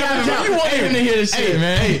downstairs. I'll never Yeah, count. you want him to hear this shit,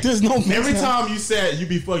 man. Hey, There's no vents every down- time you said you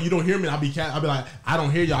be fucked, you don't hear me. I'll be like, I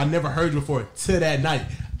don't hear you. I never heard you before. To that night,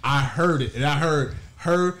 I heard it, and I heard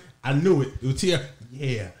her. I knew it. It was Tia.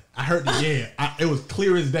 Yeah, I heard the yeah. It was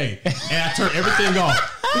clear as day, and I turned everything off.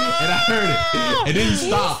 And I heard it, and then you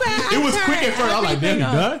stopped. said, It was I quick at turned first. I was like, "Damn, you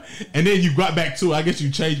everything done?" And then you got back to it. I guess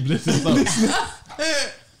you changed positions.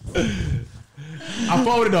 I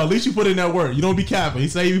forwarded though. At least you put in that work. You don't be capping. He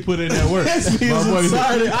say you put in that work. This My nigga's boy-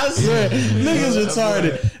 retarded. I swear, niggas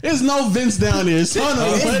retarded. There's no vents down there. Son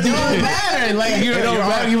of It a don't matter. Like you're don't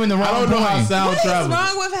matter. arguing the wrong I don't know how point. sound What is travels.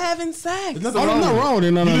 wrong with having sex? There's nothing Oh, there's nothing wrong with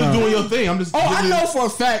it. No, You no, just no. doing your thing. I'm just. Oh, I know for a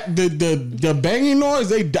fact the banging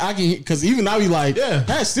noise I can because even I be like, Yeah.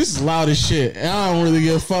 this is loud as shit. And I don't really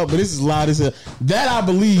give a fuck, but this is loud as hell. That I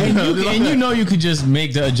believe. And you know you could just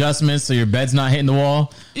make the adjustments so your bed's not hitting the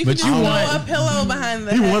wall. You But can you just want. throw a pillow behind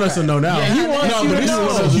the He want us to know now. Yeah, he wants No, you but to this know.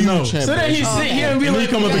 is a huge So chat. So then he sit here and be And like,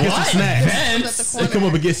 he come up and get some "What? snacks." Vents?" They come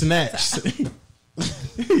up and get snacks. Oh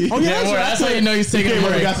Yeah, yeah, well, that's how you know he's taking a came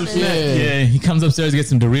up and break. got some snacks. Yeah. Yeah, he comes upstairs to get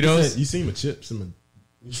some Doritos. You seen my chips? He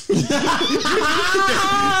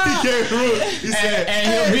came through. He said,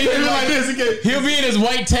 And he'll be in like this. he'll be in his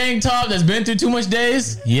white tank top that's been through too much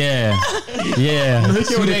days. Yeah, yeah. He came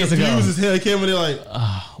 2 in there days confused ago. as hell. He came in there like,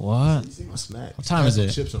 What? you see my snack? What time is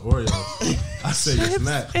it? Chips and Oreos. I said, your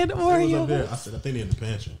snack. and It was up Oreos. there. I said, I think they're in the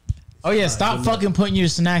pantry. Oh yeah, stop fucking putting your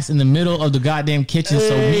snacks in the middle of the goddamn kitchen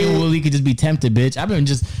so me and Willie could just be tempted, bitch. I've been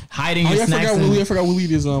just hiding Oh, your yeah, I snacks. forgot in- Willie. I forgot Willie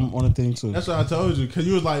is on the thing too. That's what I told you. Cause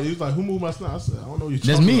he was like, who moved my snack? I said, I don't know. What you're That's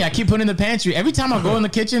talking me. I about. keep putting in the pantry. Every time I go in the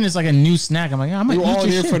kitchen, it's like a new snack. I'm like, I'm We gonna were all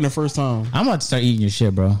eat here your for shit. the first time. I'm about to start eating your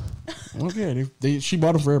shit, bro. Okay, she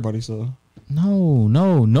bought them for everybody. So,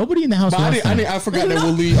 No, nobody in the house but wants them. I forgot that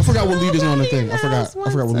Willie. I forgot Willie is on the thing. I forgot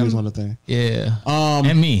Willie is on the thing. Yeah. Um,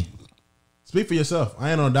 And me. Speak for yourself.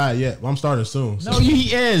 I ain't on a diet yet, but I'm starting soon. So. No,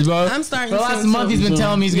 he is, bro. I'm starting For the last soon, month, too. he's been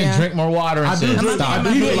telling me he's gonna Yeah. drink more water. And I do shit. drink- Stop. I do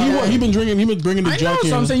He been drinking. He been bringing the I know, junk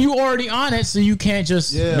so I'm in. saying you already on it, so you can't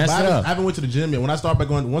just Yeah, mess but it up. I haven't went to the gym yet. When I start back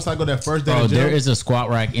going, once I go that first day Bro, to the gym, there is a squat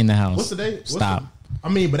rack in the house. what's the day? What's Stop. I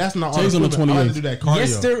mean, but that's not all. Today's on the equipment. I like to 28th. do that cardio.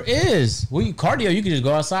 Yes, there is. Well, cardio, you can just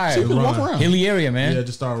go outside. So you can walk Run. around. Hilly area, man. Yeah,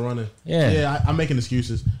 just start running. Yeah. I'm making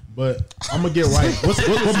excuses, but I'm gonna get right.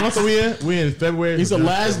 What month are we in? We in February. It's the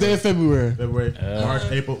last day of February. February, March,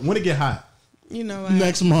 April. When it get hot? You know what?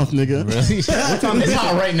 Next month, nigga. It's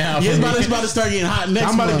hot right now. Yeah, for me. it's about to start getting hot next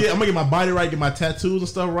I'm month. gonna get my body right, get my tattoos and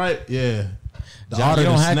stuff right. Yeah. The John, art you of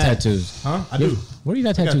don't the have snack. tattoos. Huh? I do. Where do you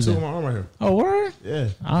got I got tattoos two on at? my arm right here. Oh, word? Yeah.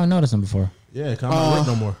 I don't noticed them before. Yeah, cause I'm not work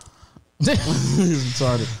no more. He's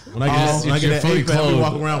retarded. When I get, when I you're get that fully 8 pack, we clothed.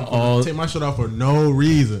 walk around, Oh. take my shirt off for no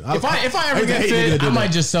reason. If I ever hate get niggas fit, that do I might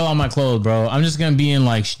that. just sell all my clothes, bro. I'm just gonna be in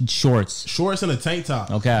like shorts. Shorts and a tank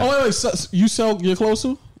top. Okay. Oh wait, so you sell your clothes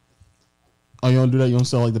too? Oh, you don't do that? You don't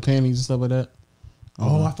sell like the panties and stuff like that?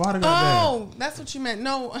 Oh, I thought I got Oh, that's what you meant.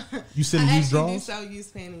 No, You said I used actually do draws? sell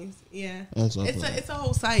used panties. Yeah, That's what I thought. it's a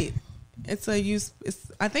whole site. It's a used.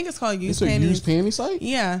 I think it's called used It's a panties. used panty site?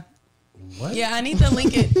 Yeah. What? Yeah, I need to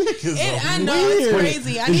link it. I know it's weird.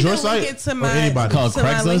 crazy. I Is need your to site link it to or my anybody? Called to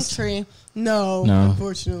my link Craigslist? tree. No, No.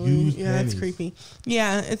 unfortunately. Used Yeah, that's panties. creepy.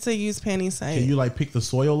 Yeah, it's a used panty site. Can you like pick the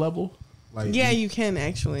soil level? Like Yeah, you can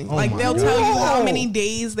actually. Oh Like my they'll God. tell you how many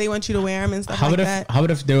days they want you to wear them and stuff How like would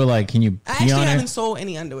that. if they were like, can you I pee actually on haven't it? sold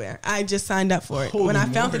any underwear. I just signed up for it. Holy When I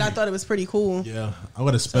found it, I moly. thought it was pretty cool. Yeah, I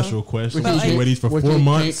got a special question. But, Did you like- wear these for Wait, 4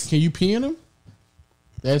 months? Can you pee in them?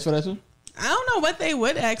 That's for that too? I don't know what they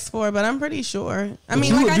would ask for, but I'm pretty sure. I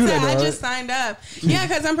mean, you like would I do said, that, I though, just signed up. Yeah,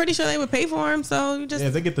 because I'm pretty sure they would pay for them. So you just Yeah,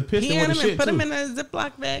 if they get the piss, pee they in want them the and shit put too. them in a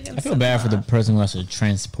Ziploc bag. And I feel bad for the person who has to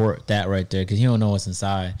transport that right there because you don't know what's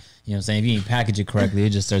inside. You know what I'm saying? If you didn't package it correctly,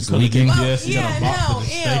 it just starts leaking. Well, Yes, you got a box no, of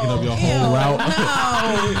just taking up your ew, whole route.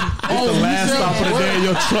 No, The last you stop said- for the day,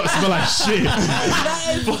 your truck smell like shit.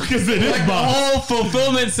 that is, Fuck is in this The box? whole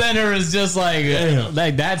fulfillment center is just Damn.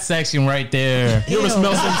 like that section right there. You ever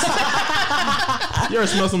smell some? You ever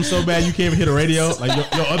smell something so bad you can't even hear the radio? Like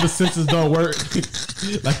your other senses don't work.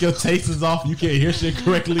 Like your taste is off. You can't hear shit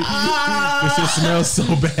correctly. This shit smells so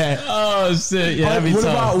bad. Oh shit! Yeah, that'd be what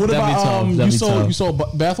tough. about what That'd be about tough. you That'd be sold tough. you sold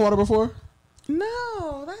bathwater before?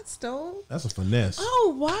 no, that's dope. That's a finesse.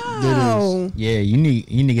 Oh wow! Yeah, you need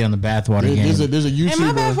to get on the bathwater game. There's a And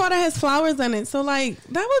my YouTuber. bathwater has flowers in it, so like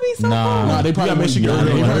that would be so Nah. cool. Nah, they probably gotta make sure you wouldn't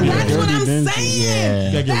get do it. dirty. They That's dirty what I'm then. saying. Yeah.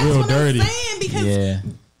 You gotta get That's real what dirty. I'm saying because Yeah,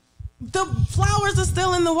 the flowers are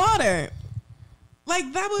still in the water.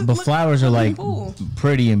 Like that would. but look flowers are really like cool.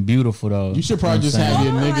 pretty and beautiful though. You should probably know just what I'm have saying?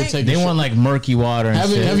 your Well, nigga like- take They a want like murky water and have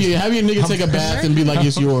shit. your nigga take a bath and be like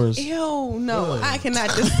it's yours. Ew, no, I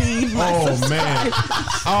cannot deceive my Oh sister. man.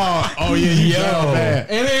 Oh yeah, you sound bad.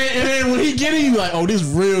 And then when he get it, you like, oh, this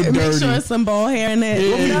real Make dirty. sure it's some bald hair in it.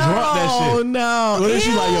 Yeah, me no, drop that shit. no. Well, then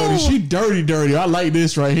she like, yo, she dirty. I like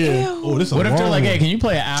this right here. Ew. Oh, this. What if they're wrong like, one. hey, can you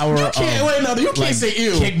play an hour You of can't wait, no, you can't like say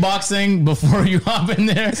ew. kickboxing before you hop in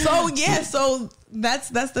there? So yeah, so that's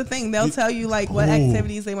the thing. They'll tell you like what Oh.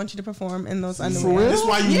 activities they want you to perform in those underwear. real? This is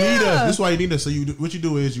why you need Yeah. us. This is why you need us. So what you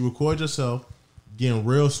do is you record yourself getting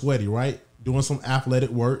real sweaty, right? Doing some athletic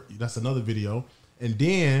work. That's another video. And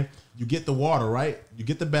then you get the water, right? You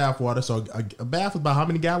get the bath water. So a bath is about how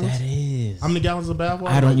many gallons? That is. How many gallons of bath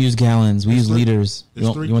water? I don't Like, use gallons. We use three- liters. there's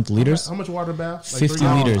three- You want the liters? How much water bath? 50 3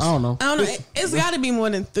 gallons? liters. I don't know. I don't know. It's got to be more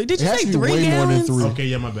than 3. Did you It has say to be 3 way more than gallons? 3. Okay,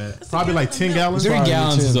 yeah, my bad. Probably like 10 gallons. 3 Probably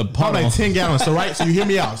gallons 10. is a Probably puddle. like 10 gallons. So right, so you hear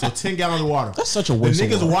me out. So 10 gallons of water. That's such a The waste of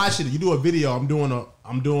niggas water. watching it. You do a video. I'm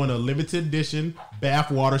doing a limited edition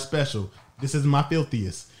bath water special. This is my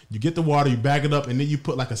filthiest. You get the water, you bag it up, and then you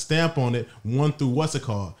put like a stamp on it, 1 through what's it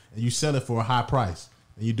called, and you sell it for a high price.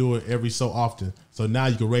 And you do it every so often. So now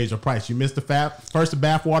you can raise your price. You missed the first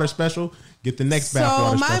bath water special. Get the next bath So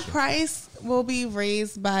water my special. price will be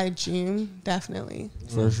raised by June, definitely.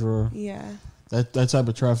 For sure. Yeah. That type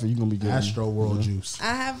of traffic, you're going to be good. Astro World Juice.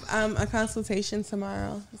 I have a consultation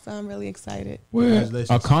tomorrow, so I'm really excited. Congratulations.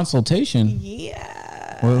 A consultation.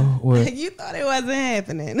 Yeah. Where- You thought it wasn't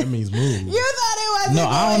happening. That means move. You thought it wasn't. No,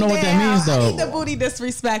 I don't know going what that down. means, though. I need the booty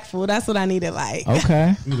disrespectful. That's what I needed. Like.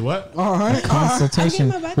 Okay. You need what? All right. Consultation.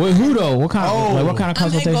 I get my birthday. Wait, who though? What kind of like, what kind of I'm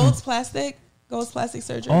at consultation? Gold's Plastic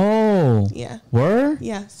Surgery. Oh. Yeah. Word?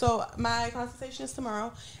 Yeah. So my consultation is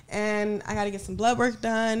tomorrow, and I got to get some blood work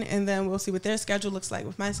done, and then we'll see what their schedule looks like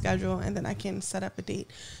with my schedule, and then I can set up a date.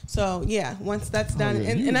 So yeah, once that's done,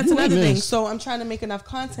 yeah. and that's You another in thing. this. So I'm trying to make enough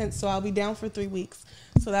content, so I'll be down for 3 weeks,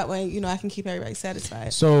 so that way I can keep everybody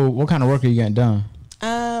satisfied. So what kind of work are you getting done?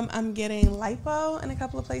 I'm getting lipo in a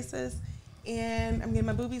couple of places, and I'm getting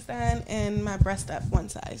my boobies done and my breast up 1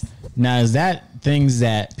 size. Now is that things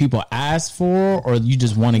that people ask for or you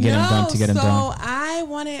just want to get them done to get them done? So I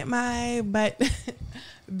wanted my butt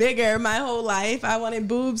bigger my whole life. I wanted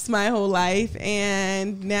boobs my whole life,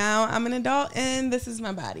 and now I'm an adult and this is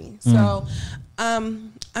my body. So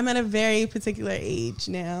I'm at a very particular age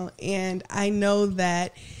now, and I know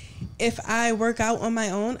that if I work out on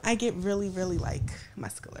my own, I get really, really like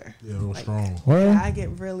muscular. Yeah, real Like, strong. Word? yeah, I get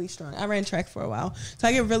really strong. I ran track for a while, so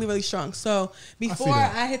I get really, really strong. So before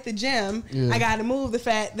that. I hit the gym, Yeah. I got to move the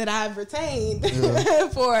fat that I've retained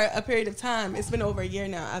for a period of time. It's been over a year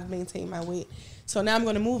now. I've maintained my weight. So now I'm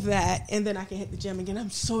going to move that, and then I can hit the gym again.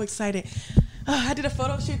 I'm so excited. I did a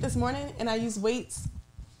photo shoot this morning, and I used weights.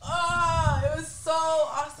 Oh, it was so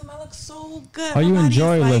awesome. I look so good. Oh, you My body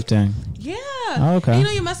enjoy is, like, lifting? Yeah. Oh, okay. And you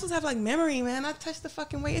know, your muscles have like memory, man. I touched the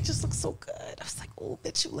fucking weight. It just looks so good. I was like, oh,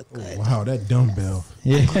 bitch, you look good. Wow, that dumbbell.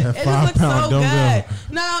 Yeah. That It just looked 5-pound so dumbbell.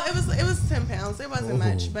 good. No, it was 10 pounds. It wasn't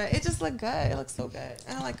much, but it just looked good. It looked so good.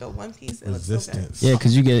 I had like a one piece. It looked so good. Resistance. Yeah,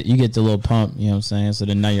 because you get the little pump, you know what I'm saying? So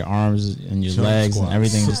then now your arms and your Jump legs squats. and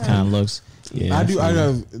everything just kind of looks. Yeah, I do. feel I you.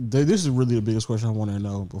 have. This is really the biggest question I want to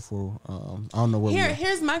know before. I don't know where.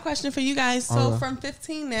 Here's my question for you guys. So Okay. from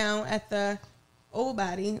 15 now at the old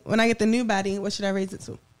body, when I get the new body, what should I raise it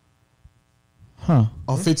to? Huh.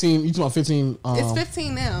 Oh, 15. You talking about 15? It's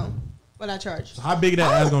 15 now. What I charge? How big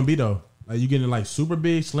that ass gonna be though? Like you getting like super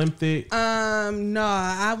big, slim, thick? No,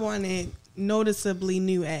 I wanted noticeably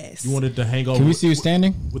new ass. You want it to hang over? Can we see you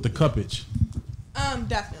standing? with the cuppage?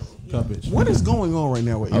 Definitely. Yeah. Cuppage. What is going on right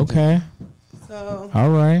now with you? Okay. So All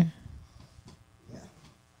right.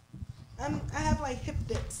 I have like hip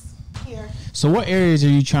dips here. So what areas are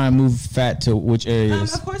you trying to move fat to? Which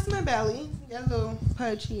areas? Of course, my belly. Got a little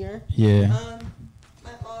pudge here. Yeah.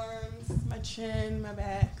 My arms, my chin, my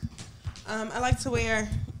back. I like to wear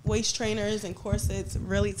waist trainers and corsets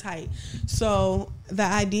really tight. So the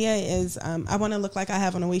idea is I want to look like I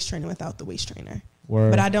have on a waist trainer without the waist trainer.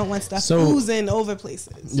 Word. But I don't want stuff So- oozing over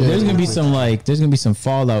places. So there's gonna be some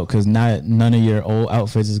fallout because none of your old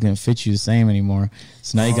outfits is gonna fit you the same anymore.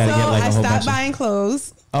 So now you gotta So get like a I whole stopped bunch. buying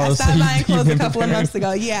clothes. Oh, I so stopped buying you've clothes a been couple of preparing. months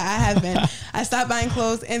ago. Yeah, I have been. I stopped buying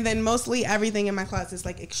clothes, and then mostly everything in my closet is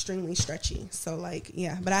like extremely stretchy. So like,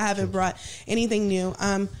 yeah, but I haven't brought anything new.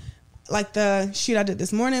 Like the shoot I did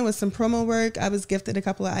this morning with some promo work, I was gifted a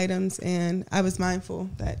couple of items, and I was mindful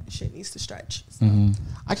that shit needs to stretch. So.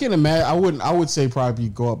 I can't imagine. I would say probably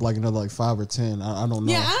go up like another like 5 or 10. I don't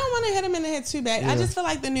know. Yeah, I don't want to hit him in the head too bad. I just feel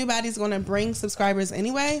like the new body's going to bring subscribers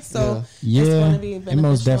anyway, so Yeah, it's going to be it beneficial.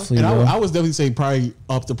 most definitely And will. I would definitely say probably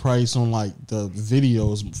up the price on like the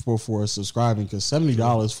videos for subscribing because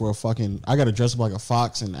 $70 for a fucking I got to dress up like a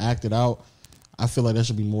fox and act it out. I feel like that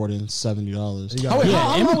should be more than $70.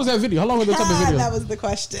 How long was that video? How long was that type of video? That was the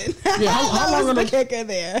question. Yeah, how that long was are the those- kicker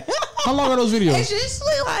there. How long are those videos? It's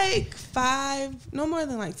usually like 5, no more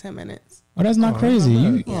than like 10 minutes. Oh, that's not crazy.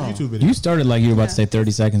 You YouTube video. you started like you were about to say 30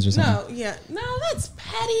 seconds or something. No, that's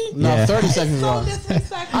petty. No, Yeah. 30 seconds. So Bro.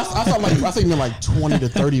 disrespectful. I thought you meant like 20 to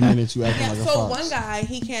 30 minutes. You acting Yeah, like a so fox. one guy,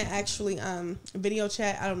 he can't actually video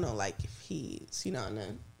chat. I don't know, like if he's in a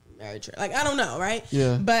marriage, like I don't know, right?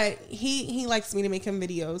 Yeah. But he likes me to make him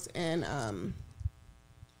videos, and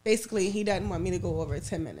basically he doesn't want me to go over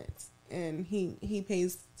 10 minutes, and he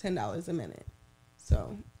pays $10 a minute,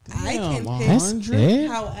 so I can Damn, pick That's it.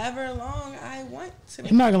 however long I want to.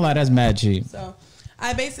 I'm not gonna lie, that's mad cheap So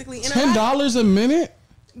I basically in a lot- $10 a minute?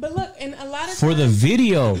 But look, in a lot of for the times-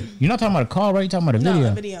 video. You're not talking about a call, right? You're talking about a video. No,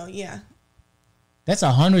 a video, yeah. That's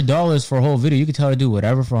 $100 for a whole video. You can tell her to do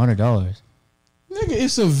whatever for $100. Nigga,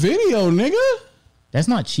 it's a video, nigga. That's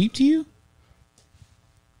not cheap to you.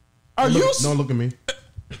 Are you Don't look at me.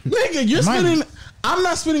 nigga? You're Mine- spending. I'm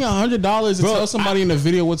not spending $100 to Bro, tell somebody in the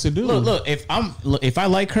video what to do. Look. If I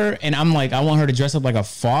like her and I'm like, I want her to dress up like a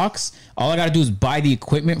fox. All I gotta do is buy the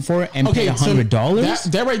equipment for it and pay so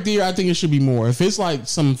 $100. that right there, I think it should be more. If it's like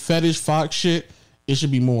some fetish fox shit, it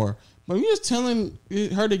should be more. But you're just telling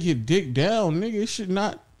her to get dick down, nigga. It should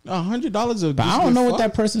not $100. But I don't know what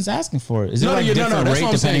that person's asking for. Is it No, like no, different that's rate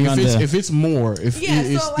what I'm saying. depending on the? If it's more, if Yeah,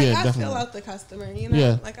 it's so like I definitely. fill out the customer, you know,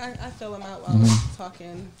 Yeah. like I fill them out while we're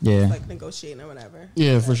talking, Yeah. like negotiating or whatever.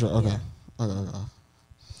 Yeah, for sure. Okay. Yeah. Okay.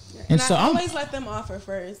 And And I so I'm- always let them offer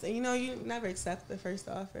first, and you know, you never accept the first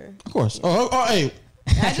offer. Of course. Oh, hey.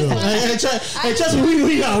 I just want Hey, trust me,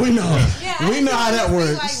 we know. yeah, I We just know how wanna that see,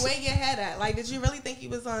 works. Like, where your head at? Like, did you really think you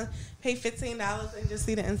was on pay $15 and just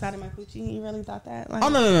see the inside of my coochie? You really thought that? Like, Oh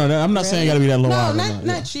no! I'm not saying it gotta be that low. No, either,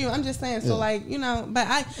 not you. I'm just saying. So, like, you know, but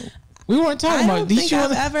We weren't talking I about don't these think two.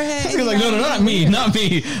 I've ever had. He's like, no, not me.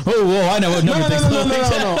 Oh, whoa, I know what No, number things no. look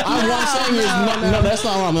like. What I'm saying is no. That's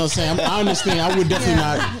not what I'm saying. I understand. I would definitely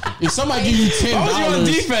not. If somebody give you Why was you on $10,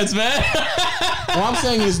 defense, man? what I'm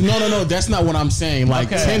saying is no. That's not what I'm saying. Like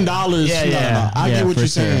Okay. $10. Yeah. I get what for you're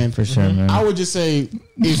sure, saying. for sure, man. I would just say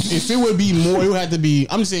if it would be more, it would have to be.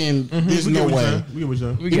 I'm saying there's We no get what you're way. saying. We get what you're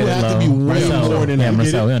saying. We It get would it have to low. be way Marcel, more than yeah, that.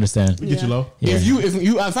 Marcel, we understand. We get you low. Yeah.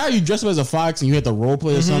 If I had you dressed up as a fox and you had to role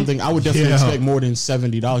play or something, I would definitely Yeah. expect more than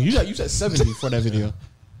 $70. You said 70 for that video.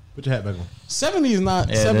 Put your hat back on. 70 is not.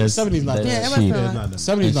 Yeah, 70 is not that's Yeah, it that. was cheap. not. Yeah, it's not that.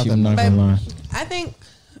 70 is not That's that. cheap, I'm much. not gonna lie. I think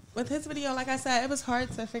with his video, like I said, it was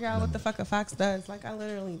hard to figure out what the fuck a fox does. Like, I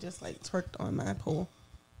literally just like twerked on my pole,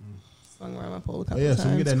 swung around my pole a couple yeah, so you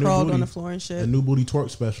times, get that new crawled booty. on the floor and shit. The new booty twerk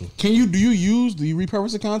special. Do you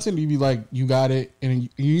repurpose the content? Do you be like, you got it and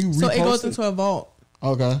you So repost it goes into a vault.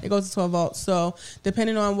 Okay. It goes into a vault. So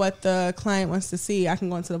depending on what the client wants to see, I can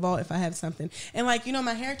go into the vault if I have something. And like, you know,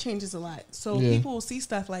 my hair changes a lot. So people will see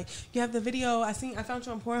stuff like, you have the video, I found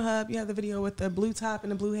you on Pornhub, you have the video with the blue top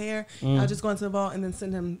and the blue hair. I'll just go into the vault and then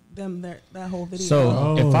send them that whole video.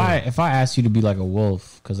 So if I ask you to be like a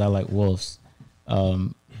wolf, because I like wolves,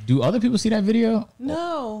 do other people see that video?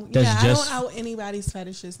 No. That's I just- don't out anybody's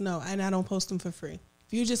fetishes. No. And I don't post them for free.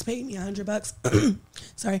 If you just pay me $100,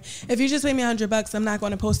 sorry. If you just pay me $100, I'm not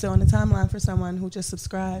going to post it on the timeline for someone who just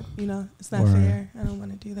subscribed. You know, it's not fair. I don't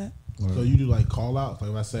want to do that. So you do like call outs?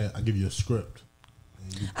 Like if I say I give you a script.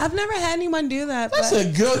 I've never had anyone do that. That's but a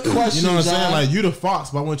good question. You know what I'm John. saying? Like you the fox,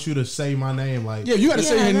 but I want you to say my name. Like Yeah, you got to Yeah,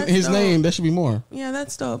 say that's his dope. name. That should be more. yeah,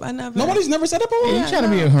 that's dope. I never. Nobody's never said that before. You trying to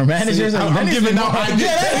be a her manager? I'm giving out ideas.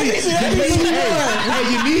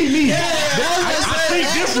 Hey, you need me. I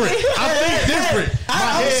think different.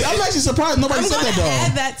 I'm actually surprised nobody I'm said gonna that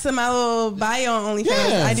add that to my little bio on OnlyFans.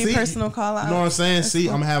 Yeah, I do see, personal call outs. You know what I'm saying? See,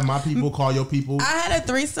 I'm gonna have my people call your people. I had a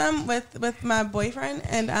threesome with my boyfriend,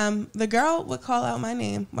 and the girl would call out my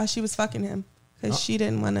name while she was fucking him because she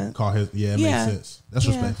didn't want to. Call his. Yeah, it Yeah. makes sense. That's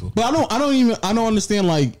Yeah. respectful. But I don't understand.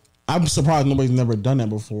 Like, I'm surprised nobody's never done that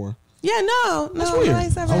before. Yeah, no, weird.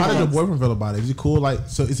 nobody's ever So how did your asked. boyfriend feel about it? Is he cool? Like,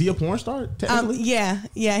 so is he a porn star? Technically? Yeah,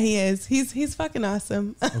 he is. He's fucking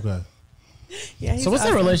awesome. Okay. Yeah. He's So what's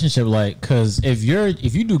awesome. their relationship like? Because if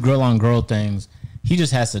you do girl on girl things, he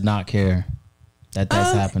just has to not care that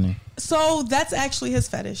that's happening. So that's actually his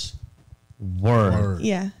fetish. Word.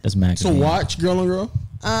 Yeah. That's max. So watch girl on girl.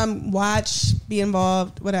 Watch, be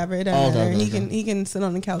involved, whatever. It doesn't Okay, matter. okay. He can sit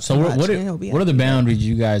on the couch. So and what watch and he'll be what are the happy. boundaries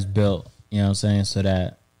you guys built? You know what I'm saying? So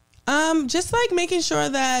that Just like making sure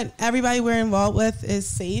that everybody we're involved with is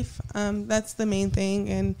safe. That's the main thing.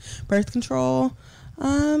 And birth control.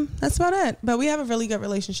 That's about it. But we have a really good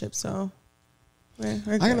relationship, so we're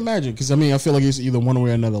I can good. imagine because I feel like it's either one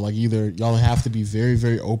way or another. Like either y'all have to be very,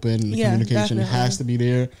 very open. The Yeah, communication definitely. has to be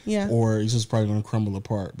there. Yeah. Or it's just probably going to crumble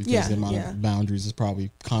apart because Yeah, the amount yeah. of boundaries is probably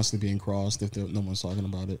constantly being crossed if no one's talking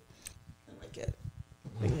about it. I like it.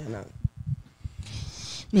 But yeah, no.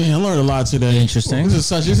 Man, I learned a lot today. Interesting. This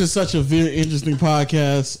is such a very interesting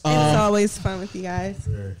podcast. It's always fun with you guys.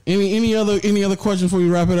 Any other questions before we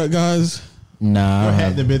wrap it up, guys? nah. Your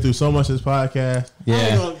hat done been through so much this podcast.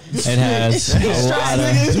 Yeah, it has. A lot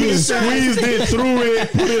of- You squeezed it, threw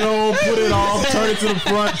it, put it on, put it off, turn it to the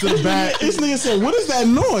front, to the back. This nigga said, "What is that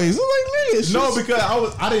noise?" I'm like, "Nigga, it's No, just-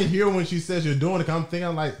 because I didn't hear when she says you're doing it. I'm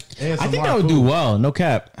thinking like, I think that would do well. No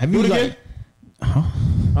cap. Have you Do it like? again?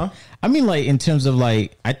 Huh? I mean, like in terms of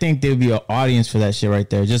like, I think there'd be an audience for that shit right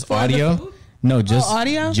there. Just For the audio. food? No, just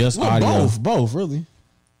audio? Just Well, audio. both, really.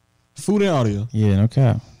 Food and audio. Yeah, no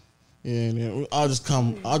cap. Yeah, and then I'll just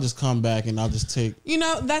come back and I'll just take You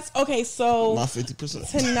know, that's okay. So my 50%.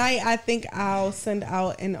 tonight, I think I'll send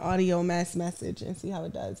out an audio mass message and see how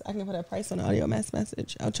it does. I can put a price on an audio mass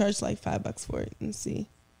message. I'll charge like $5 for it and see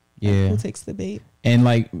Yeah, who takes the bait. and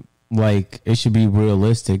like it should be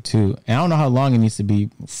realistic too. And I don't know how long it needs to be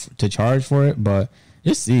to charge for it, but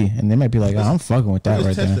just see. And they might be like, oh, I'm fucking with that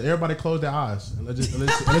Let's right test there. it. Everybody close their eyes and let's see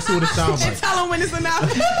what it sounds And like. tell them when it's enough.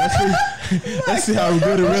 Let's see how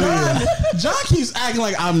good it really is. John keeps acting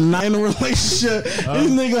like I'm not in a relationship. This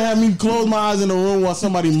nigga had me close my eyes in the room while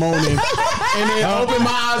somebody moaning, and then open my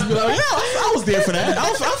eyes, be like, "Yeah, I was there for that.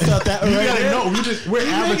 I felt that." You right gotta there. know. We're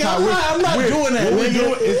Nigga, advertising. I'm not doing that. What we're Nigga.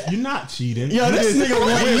 doing is you're not cheating. Yo, this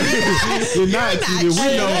nigga You're not cheating. We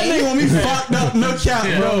Hey, that know. nigga want me fucked up. No cap,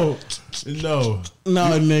 bro. No,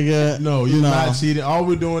 No, nigga. no, you're not cheating. All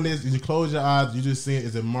we're doing is you close your eyes. You just seeing,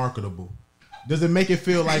 is it marketable? Does it make it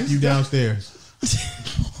feel like you downstairs?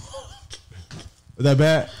 Is that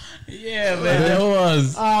bad? Yeah, man, that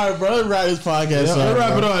was. All right, bro. Let's wrap this podcast Yeah, up. let's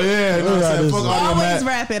wrap it bro. up. Yeah, you know what I'm saying? Fuck audio Always mat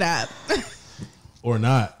wrap it up. or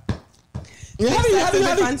not.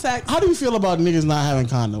 Yeah, Fun sex. how do you feel about niggas not having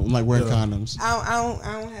condoms, like wearing condoms? I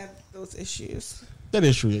don't have those issues. That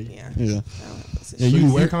is true. Yeah. I don't have those issues. Yeah, So you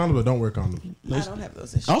you wear condoms or don't wear condoms? I don't have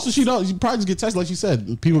those issues. Also, she don't. You probably just get tested, like she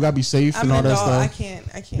said. People gotta be safe I'm and all an that adult. stuff.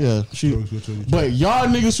 I can't. Yeah, she. True. But y'all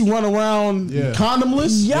niggas who run around Yeah.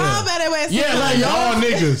 condomless, Y'all better wear some Yeah, like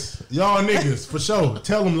condoms. Y'all niggas, for sure.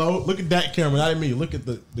 Tell them, Lo. Look at that camera, not at me. Look at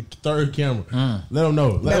the third camera. Let them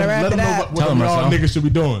know. Better wrap Let them it know up. what Tell them, y'all Marcel. niggas should be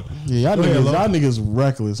doing. yeah, Go ahead, Lo. y'all niggas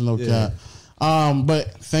reckless, no cap.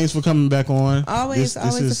 But thanks for coming back on. Always This a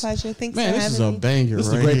is- pleasure. Thanks Man, for this is having a me. banger. This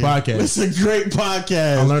is a right great here. podcast. This is a great I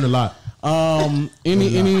podcast. learned a lot.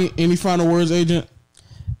 Any final words, agent?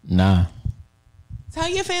 Nah. Tell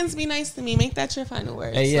your fans be nice to me. Make that your final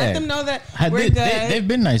words. Hey, yeah. Let them know that Have we're they, good. they've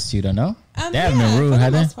been nice to you, though, no? They haven't yeah, been rude, for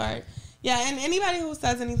have the they? most part. Yeah, and anybody who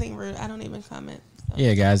says anything rude, I don't even comment.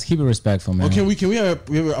 Yeah, guys, keep it respectful, man. Well, can we have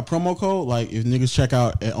a promo code? Like if niggas check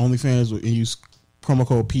out at OnlyFans and use promo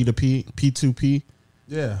code P2P.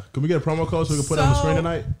 Yeah. Can we get a promo code so we can put it on the screen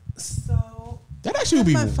tonight? So That actually would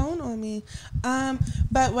be my phone on me.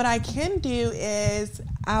 But what I can do is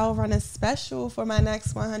I'll run a special for my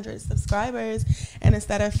next 100 subscribers, and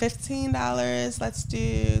instead of $15, let's do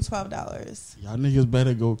 $12. y'all niggas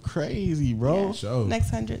better go crazy, bro. Yeah. Sure.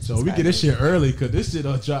 Next 100. So we get this shit early because this shit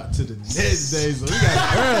don't drop to the next day. So we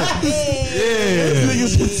got it early.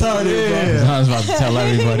 Niggas retarded, bro. I was about to tell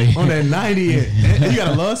everybody. On that 90. And you got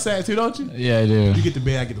a love sack too, don't you? Yeah, I do. You get the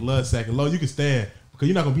bed, I get the love sack. And low, you can stand. Because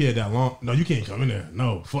you're not going to be here that long. No, you can't come in there.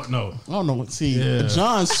 No. Fuck no. I don't know. See, Yeah.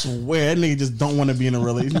 John swear that nigga just don't want to be in a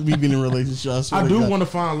relationship. Be in a relationship. I do want to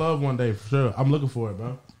find love one day for sure. I'm looking for it, bro.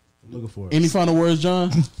 I'm looking for it. Any final words, John?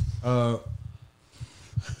 That's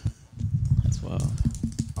wild.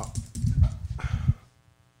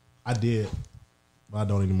 I did, but I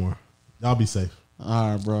don't anymore. Y'all be safe.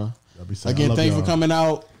 All right, bro. Y'all be safe. I Again, love thanks y'all. for coming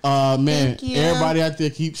out. Man, Thank you. everybody out there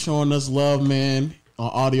keep showing us love, man. On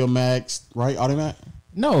Audio Max, right? Audio Max?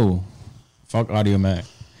 No. Fuck Audio Mac.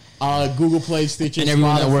 Google Play, Stitcher, And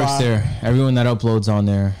everyone that works Spotify. there, everyone that uploads on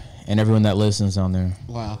there, and everyone that listens on there.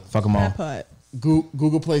 Wow. Fuck them all. That part.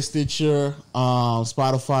 Google Play, Stitcher,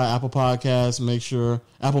 Spotify, Apple Podcasts. Make sure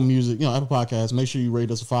Apple Music, Apple Podcasts. Make sure you rate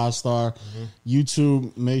us a 5-star.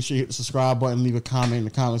 YouTube. Make sure you hit the subscribe button. Leave a comment in the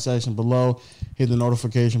comment section below. Hit the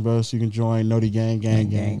notification bell so you can join Noti Gang, gang,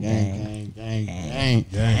 gang, gang, gang, gang,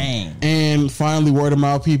 gang. And finally, word of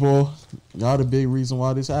mouth, people. Y'all the big reason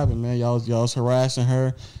why this happened, man. Y'all's harassing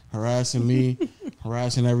her, harassing me,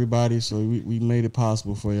 harassing everybody. So we made it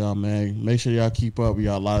possible for y'all, man. Make sure y'all keep up. We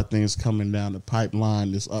got a lot of things coming down the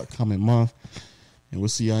pipeline this upcoming month. And we'll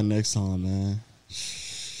see y'all next time, man.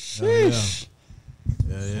 Sheesh.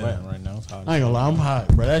 Yeah. Right now, it's hot. I ain't gonna lie, I'm hot,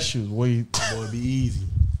 bro. That shit was way. Boy, be easy.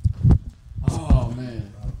 Oh,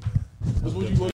 man.